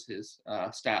think was his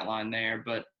stat line there,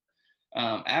 but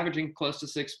averaging close to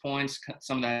 6 points.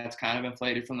 Some of that's kind of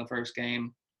inflated from the first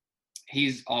game.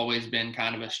 He's always been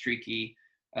kind of a streaky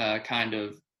kind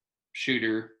of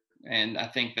shooter, and I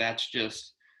think that's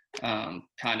just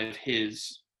kind of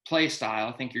his play style.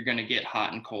 I think you're going to get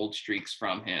hot and cold streaks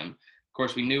from him. Of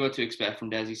course, we knew what to expect from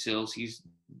Desi Sills. He's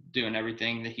doing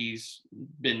everything that he's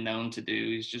been known to do.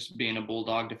 He's just being a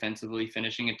bulldog defensively,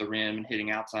 finishing at the rim and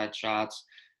hitting outside shots.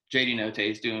 JD Note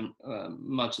is doing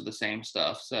much of the same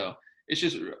stuff. So it's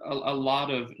just a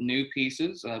lot of new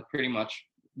pieces. Pretty much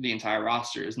the entire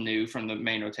roster is new from the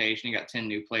main rotation. You got 10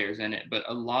 new players in it, but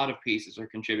a lot of pieces are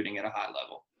contributing at a high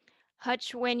level.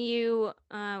 Hutch, when you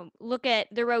look at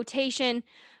the rotation,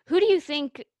 who do you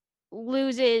think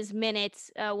loses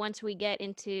minutes once we get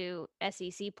into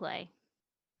SEC play?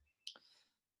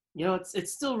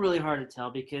 It's still really hard to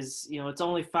tell because it's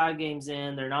only 5 games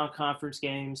in. They're non-conference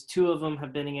games. 2 of them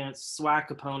have been against SWAC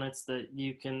opponents that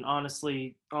you can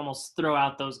honestly almost throw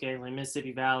out those games, like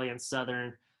Mississippi Valley and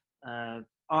Southern, uh,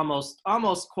 almost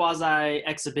quasi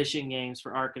exhibition games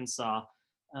for Arkansas.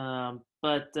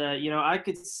 But I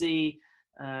could see,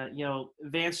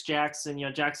 Vance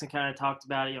Jackson. Jackson kind of talked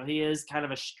about it. He is kind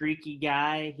of a streaky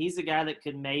guy. He's a guy that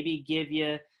could maybe give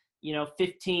you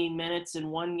 15 minutes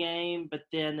in one game, but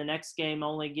then the next game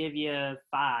only give you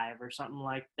 5 or something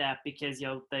like that because,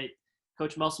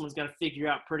 Coach Musselman's going to figure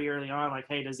out pretty early on, like,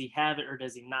 hey, does he have it or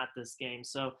does he not this game?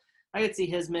 So I could see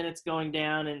his minutes going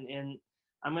down, and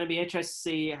I'm going to be interested to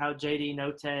see how JD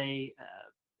Note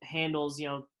handles,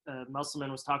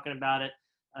 Musselman was talking about it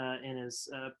in his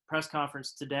press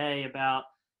conference today about,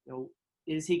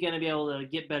 is he going to be able to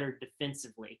get better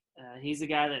defensively? He's a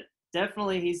guy that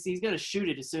definitely he's going to shoot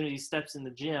it as soon as he steps in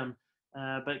the gym,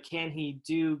 but can he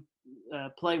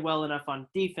play well enough on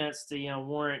defense to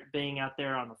warrant being out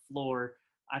there on the floor?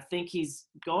 I think he's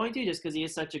going to, just because he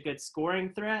is such a good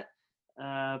scoring threat.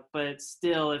 But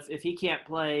still, if he can't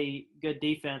play good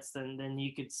defense, then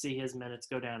you could see his minutes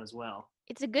go down as well.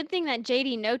 It's a good thing that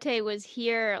JD Note was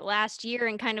here last year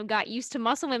and kind of got used to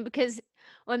Musselman because,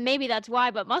 well, maybe that's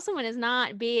why, but Musselman is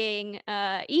not being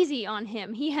easy on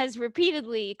him. He has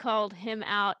repeatedly called him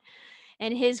out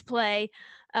in his play.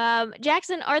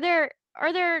 Jackson, are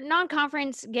there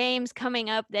non-conference games coming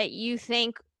up that you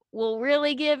think will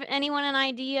really give anyone an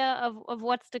idea of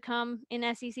what's to come in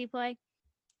SEC play?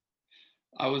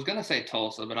 I was going to say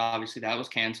Tulsa, but obviously that was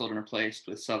canceled and replaced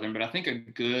with Southern. But I think a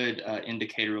good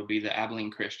indicator will be the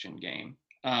Abilene Christian game.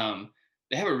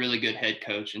 They have a really good head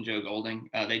coach in Joe Golding.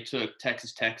 They took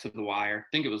Texas Tech to the wire. I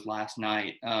think it was last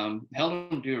night.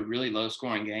 Held them to a really low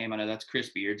scoring game. I know that's Chris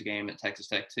Beard's game at Texas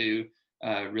Tech too.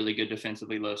 Really good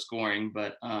defensively, low scoring.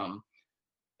 But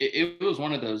it was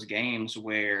one of those games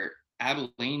where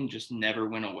Abilene just never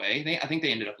went away. I think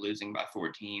they ended up losing by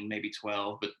 14, maybe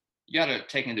 12. But you got to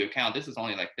take into account this is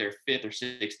only like their 5th or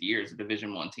 6th year as a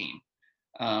Division I team,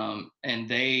 and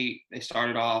they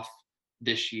started off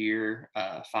this year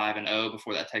 5-0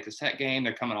 before that Texas Tech game.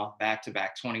 They're coming off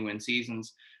back-to-back 20-win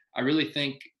seasons. I really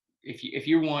think if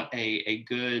you want a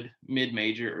good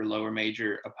mid-major or lower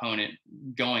major opponent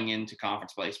going into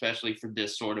conference play, especially for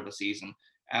this sort of a season,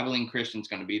 Abilene Christian's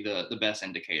going to be the best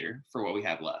indicator for what we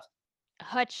have left.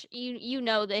 Hutch, you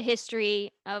know the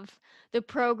history of the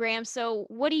program. So,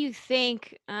 what do you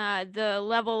think the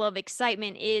level of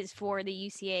excitement is for the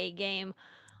UCA game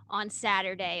on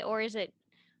Saturday, or is it?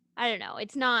 I don't know.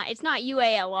 It's not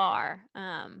UALR.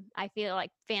 I feel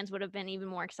like fans would have been even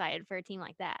more excited for a team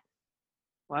like that.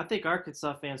 Well, I think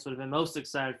Arkansas fans would have been most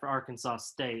excited for Arkansas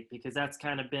State because that's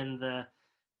kind of been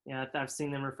I've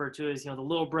seen them referred to as, the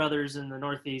little brothers in the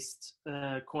northeast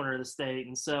corner of the state.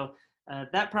 And so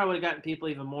that probably would have gotten people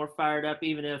even more fired up,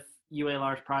 even if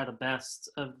UALR is probably the best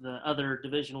of the other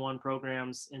Division I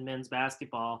programs in men's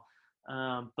basketball.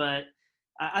 But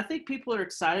I think people are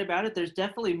excited about it. There's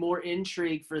definitely more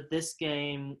intrigue for this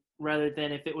game rather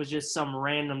than if it was just some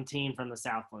random team from the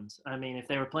Southlands. I mean, if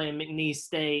they were playing McNeese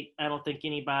State, I don't think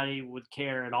anybody would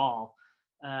care at all.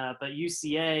 But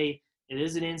UCA, it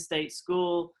is an in-state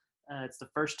school. It's the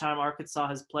first time Arkansas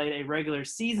has played a regular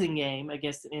season game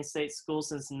against an in-state school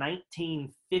since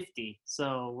 1950.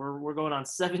 So we're going on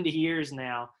 70 years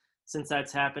now since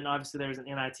that's happened. Obviously, there was an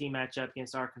NIT matchup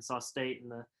against Arkansas State in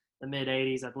the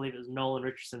mid-'80s. I believe it was Nolan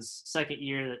Richardson's second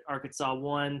year that Arkansas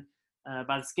won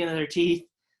by the skin of their teeth.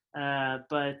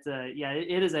 It's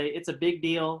a big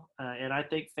deal, and I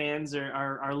think fans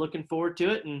are looking forward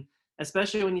to it, and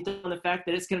especially when you think of the fact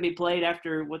that it's going to be played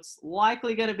after what's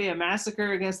likely going to be a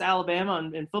massacre against Alabama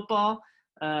in football.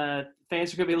 Fans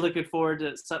are going to be looking forward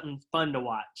to something fun to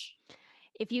watch.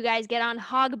 If you guys get on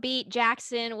Hogbeat,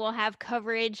 Jackson will have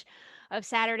coverage of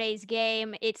Saturday's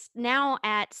game. It's now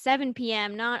at 7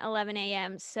 p.m., not 11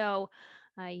 a.m., so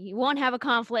you won't have a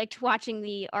conflict watching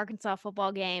the Arkansas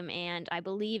football game, and I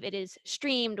believe it is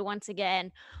streamed once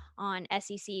again on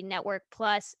SEC Network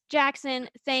Plus. Jackson,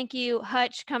 thank you.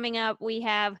 Hutch, coming up, we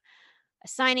have a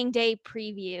signing day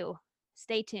preview.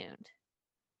 Stay tuned.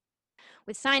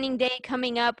 With signing day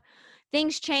coming up,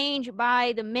 things change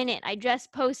by the minute. I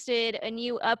just posted a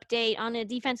new update on a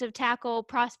defensive tackle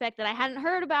prospect that I hadn't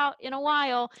heard about in a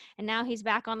while, and now he's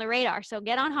back on the radar. So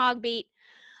get on Hogbeat.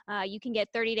 You can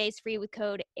get 30 days free with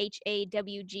code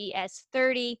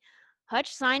HAWGS30.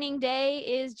 Hutch signing day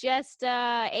is just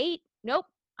 6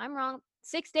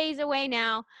 days away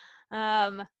now.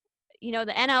 Um,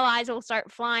 the NLIs will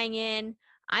start flying in.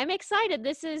 I'm excited.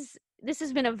 This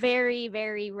has been a very,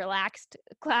 very relaxed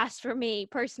class for me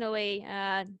personally.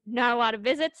 Not a lot of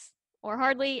visits or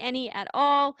hardly any at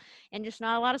all, and just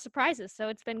not a lot of surprises. So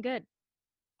it's been good.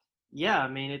 Yeah, I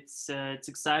mean it's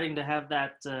exciting to have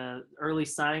that early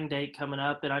signing date coming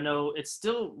up, and I know it's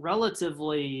still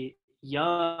relatively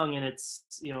young in its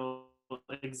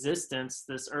existence.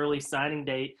 This early signing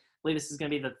date, I believe this is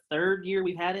going to be the third year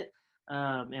we've had it,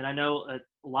 and I know a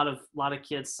lot of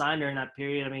kids signed during that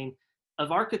period. I mean,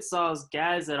 of Arkansas's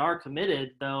guys that are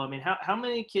committed, though, I mean, how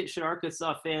many kids should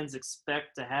Arkansas fans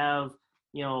expect to have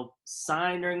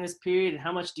sign during this period, and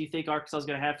how much do you think Arkansas is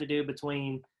going to have to do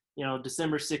between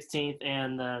December 16th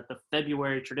and the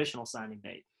February traditional signing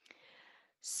date?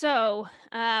 So,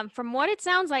 from what it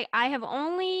sounds like, I have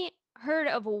only heard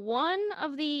of one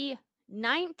of the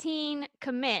 19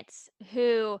 commits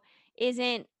who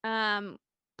isn't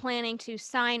planning to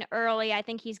sign early. I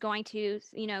think he's going to,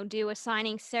 do a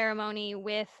signing ceremony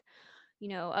with,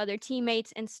 other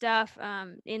teammates and stuff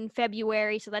in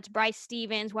February. So that's Bryce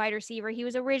Stevens, wide receiver. He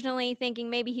was originally thinking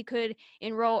maybe he could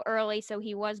enroll early, so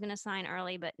he was going to sign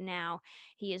early, but now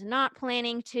he is not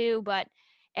planning to. But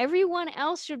everyone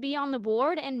else should be on the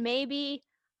board and maybe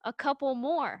a couple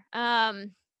more.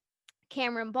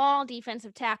 Cameron Ball,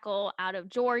 defensive tackle out of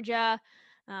Georgia,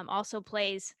 also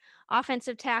plays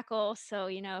offensive tackle. So,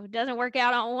 if it doesn't work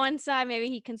out on one side, maybe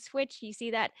he can switch. You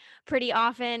see that pretty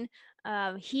often.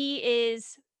 He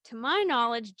is, to my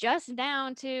knowledge, just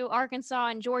down to Arkansas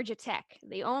and Georgia Tech.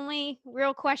 The only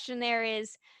real question there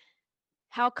is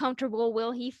how comfortable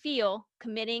will he feel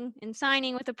committing and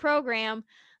signing with a program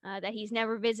that he's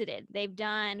never visited. They've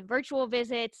done virtual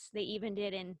visits. They even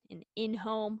did an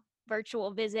in-home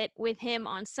virtual visit with him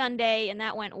on Sunday, and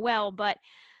that went well. But,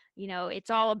 it's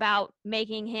all about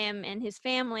making him and his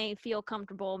family feel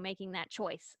comfortable making that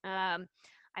choice.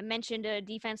 I mentioned a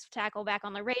defensive tackle back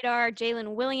on the radar,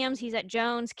 Jalen Williams. He's at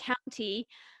Jones County,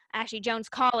 actually Jones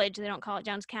College. They don't call it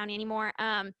Jones County anymore.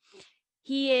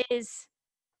 He is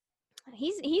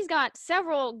he's got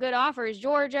several good offers: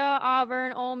 Georgia,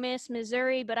 Auburn, Ole Miss,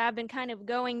 Missouri. But I've been kind of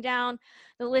going down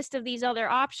the list of these other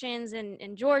options,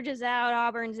 and Georgia's out,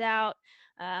 Auburn's out.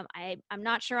 I'm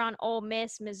not sure on Ole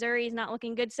Miss. Missouri's not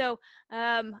looking good. So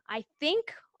I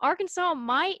think Arkansas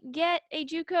might get a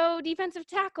JUCO defensive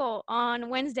tackle on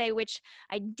Wednesday, which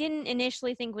I didn't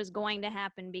initially think was going to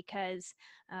happen because,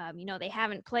 they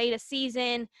haven't played a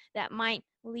season. That might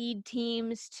lead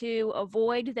teams to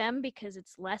avoid them because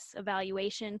it's less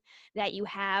evaluation that you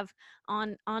have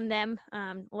on them,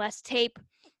 less tape.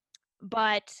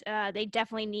 But they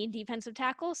definitely need defensive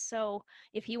tackles. So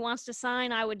if he wants to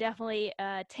sign, I would definitely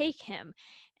take him.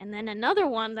 And then another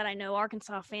one that I know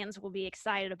Arkansas fans will be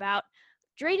excited about,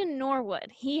 Drayden Norwood.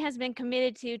 He has been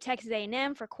committed to Texas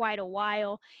A&M for quite a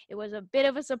while. It was a bit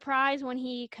of a surprise when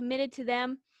he committed to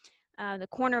them. The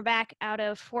cornerback out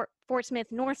of Fort Smith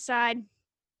Northside.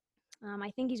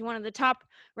 I think he's one of the top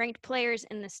ranked players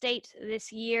in the state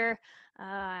this year.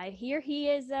 I hear he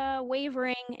is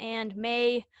wavering and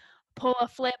may pull a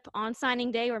flip on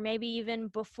signing day or maybe even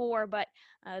before, but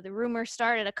the rumor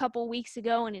started a couple weeks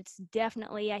ago and it's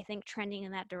definitely, I think, trending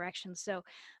in that direction. So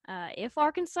if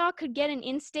Arkansas could get an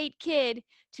in-state kid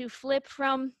to flip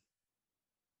from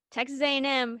Texas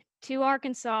A&M to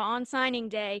Arkansas on signing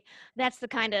day, that's the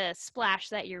kind of splash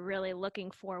that you're really looking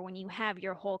for when you have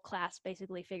your whole class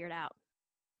basically figured out.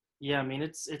 Yeah, I mean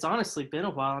it's honestly been a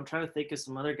while. I'm trying to think of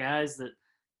some other guys that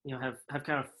have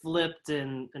kind of flipped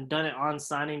and done it on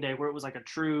signing day where it was like a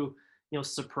true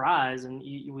surprise, and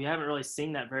we haven't really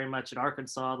seen that very much at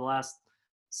Arkansas the last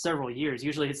several years.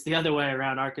 Usually it's the other way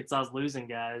around. Arkansas's losing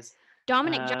guys.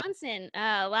 Dominic Johnson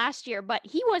last year, but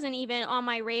he wasn't even on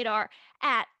my radar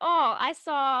at all. I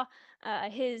saw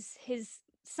his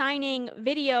signing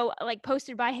video like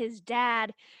posted by his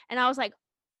dad, and I was like,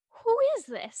 who is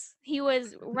this? He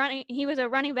was a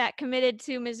running back committed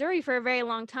to Missouri for a very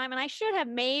long time, and I should have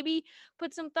maybe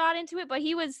put some thought into it, but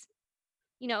he was,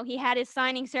 he had his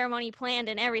signing ceremony planned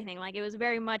and everything. Like, it was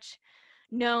very much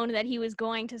known that he was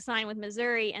going to sign with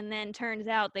Missouri, and then turns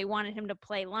out they wanted him to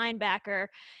play linebacker,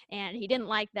 and he didn't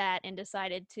like that and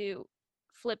decided to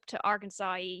flip to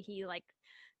Arkansas. He like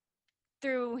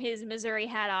threw his Missouri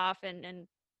hat off and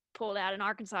pulled out an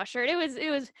Arkansas shirt.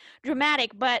 It was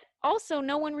dramatic, but also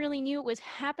no one really knew it was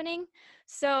happening.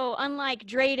 So unlike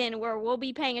Drayden, where we'll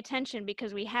be paying attention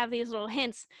because we have these little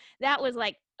hints, that was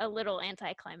like a little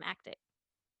anticlimactic.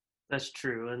 That's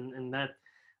true, and that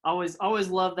always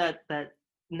love that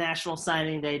National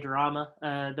Signing Day drama.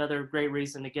 Another great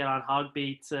reason to get on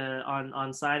Hogbeat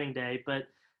on signing day. But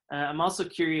I'm also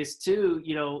curious too,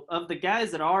 of the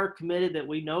guys that are committed that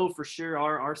we know for sure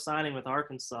are signing with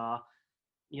Arkansas.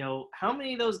 How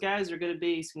many of those guys are going to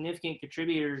be significant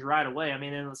contributors right away? I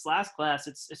mean, in this last class,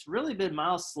 it's really been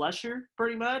Miles Slusher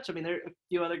pretty much. I mean, there are a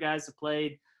few other guys that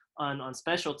played on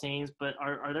special teams, but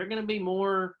are there going to be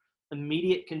more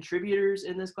immediate contributors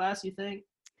in this class, you think?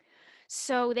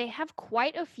 So they have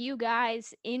quite a few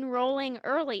guys enrolling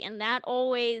early, and that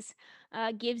always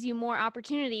gives you more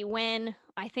opportunity. When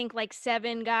I think like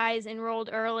 7 guys enrolled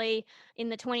early in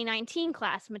the 2019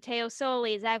 class: Mateo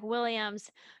Soli, Zach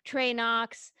Williams, Trey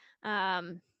Knox,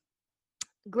 um,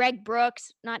 Greg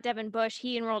Brooks, not Devin Bush.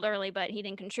 He enrolled early, but he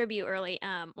didn't contribute early.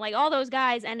 Like all those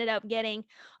guys ended up getting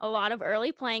a lot of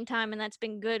early playing time, and that's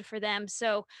been good for them.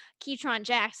 So Keytron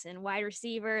Jackson, wide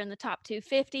receiver in the top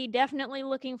 250, definitely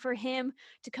looking for him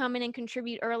to come in and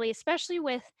contribute early, especially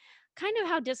with kind of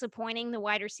how disappointing the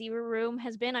wide receiver room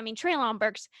has been. I mean, Treylon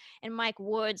Burks and Mike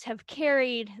Woods have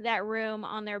carried that room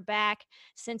on their back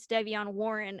since Devion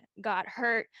Warren got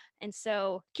hurt. And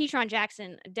so Keytron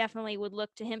Jackson definitely would look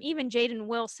to him. Even Jaden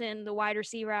Wilson, the wide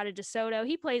receiver out of DeSoto,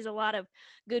 he plays a lot of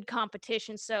good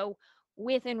competition. So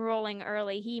with enrolling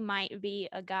early, he might be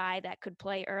a guy that could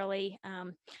play early.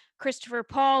 Christopher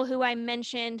Paul, who I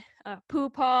mentioned, Pooh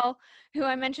Paul, who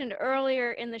I mentioned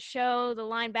earlier in the show, the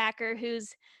linebacker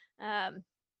who's um,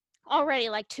 already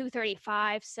like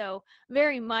 235. So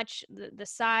very much the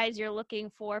size you're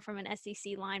looking for from an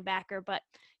SEC linebacker. But,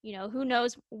 who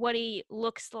knows what he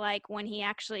looks like when he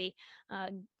actually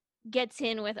gets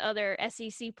in with other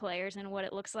SEC players and what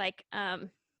it looks like.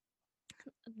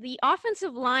 The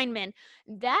offensive lineman,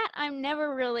 that I'm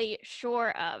never really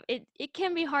sure of. It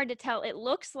can be hard to tell. It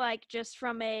looks like just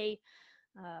from a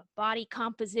body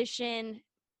composition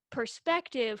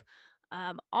perspective,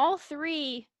 all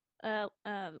three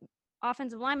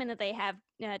offensive linemen that they have,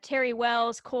 Terry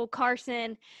Wells, Cole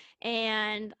Carson,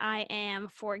 and I am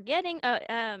forgetting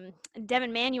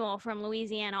Devin Manuel from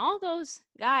Louisiana. All those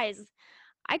guys,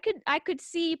 I could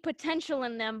see potential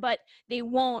in them, but they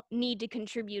won't need to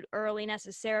contribute early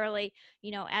necessarily,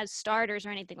 as starters or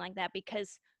anything like that,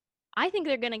 because I think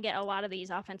they're going to get a lot of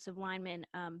these offensive linemen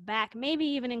back, maybe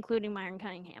even including Myron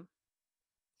Cunningham.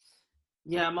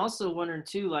 Yeah, I'm also wondering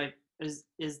too, like,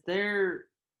 is there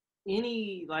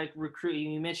any like recruit?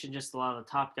 You mentioned just a lot of the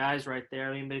top guys right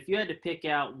there. I mean, but if you had to pick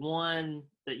out one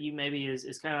that you maybe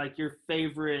is kind of like your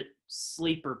favorite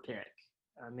sleeper pick,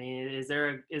 I mean, is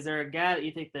there a guy that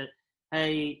you think that,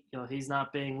 hey, he's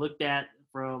not being looked at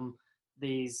from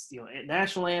these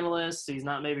national analysts, he's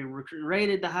not maybe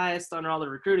rated the highest on all the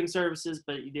recruiting services,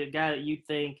 but the guy that you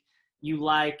think you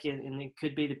like, and it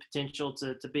could be the potential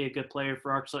to be a good player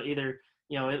for Arkansas, either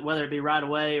whether it be right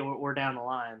away or down the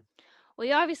line. Well,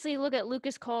 you obviously look at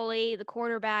Lucas Coley, the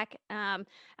quarterback out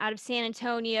of San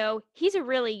Antonio. He's a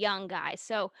really young guy.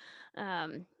 So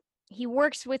um, he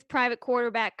works with private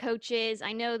quarterback coaches.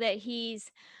 I know that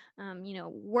he's,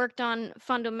 worked on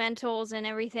fundamentals and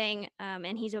everything.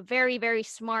 And he's a very, very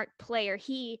smart player.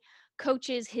 He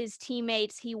coaches his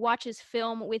teammates, he watches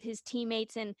film with his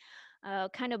teammates, and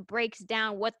kind of breaks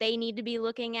down what they need to be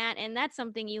looking at. And that's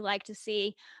something you like to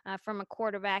see from a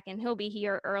quarterback. And he'll be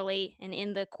here early and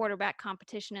in the quarterback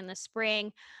competition in the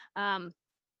spring. Um,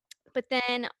 but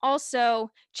then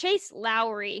also Chase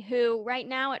Lowry, who right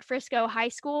now at Frisco High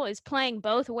School is playing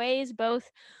both ways,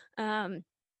 both um,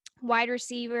 wide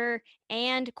receiver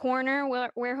and corner,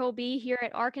 where he'll be here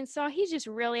at Arkansas. He's just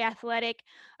really athletic,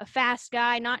 a fast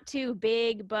guy, not too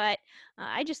big, but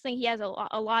I just think he has a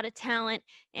lot of talent,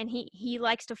 and he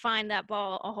likes to find that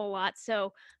ball a whole lot.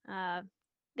 So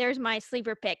there's my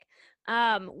sleeper pick.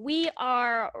 We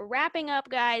are wrapping up,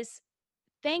 guys.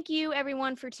 Thank you,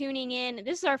 everyone, for tuning in.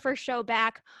 This is our first show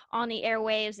back on the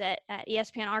airwaves at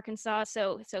ESPN Arkansas.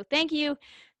 So thank you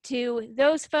to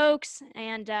those folks,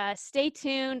 and stay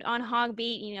tuned on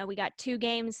Hogbeat. We got 2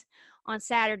 games on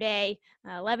Saturday,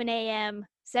 11 a.m.,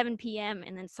 7 p.m.,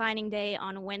 and then signing day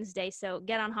on Wednesday. So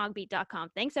get on hogbeat.com.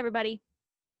 Thanks, everybody.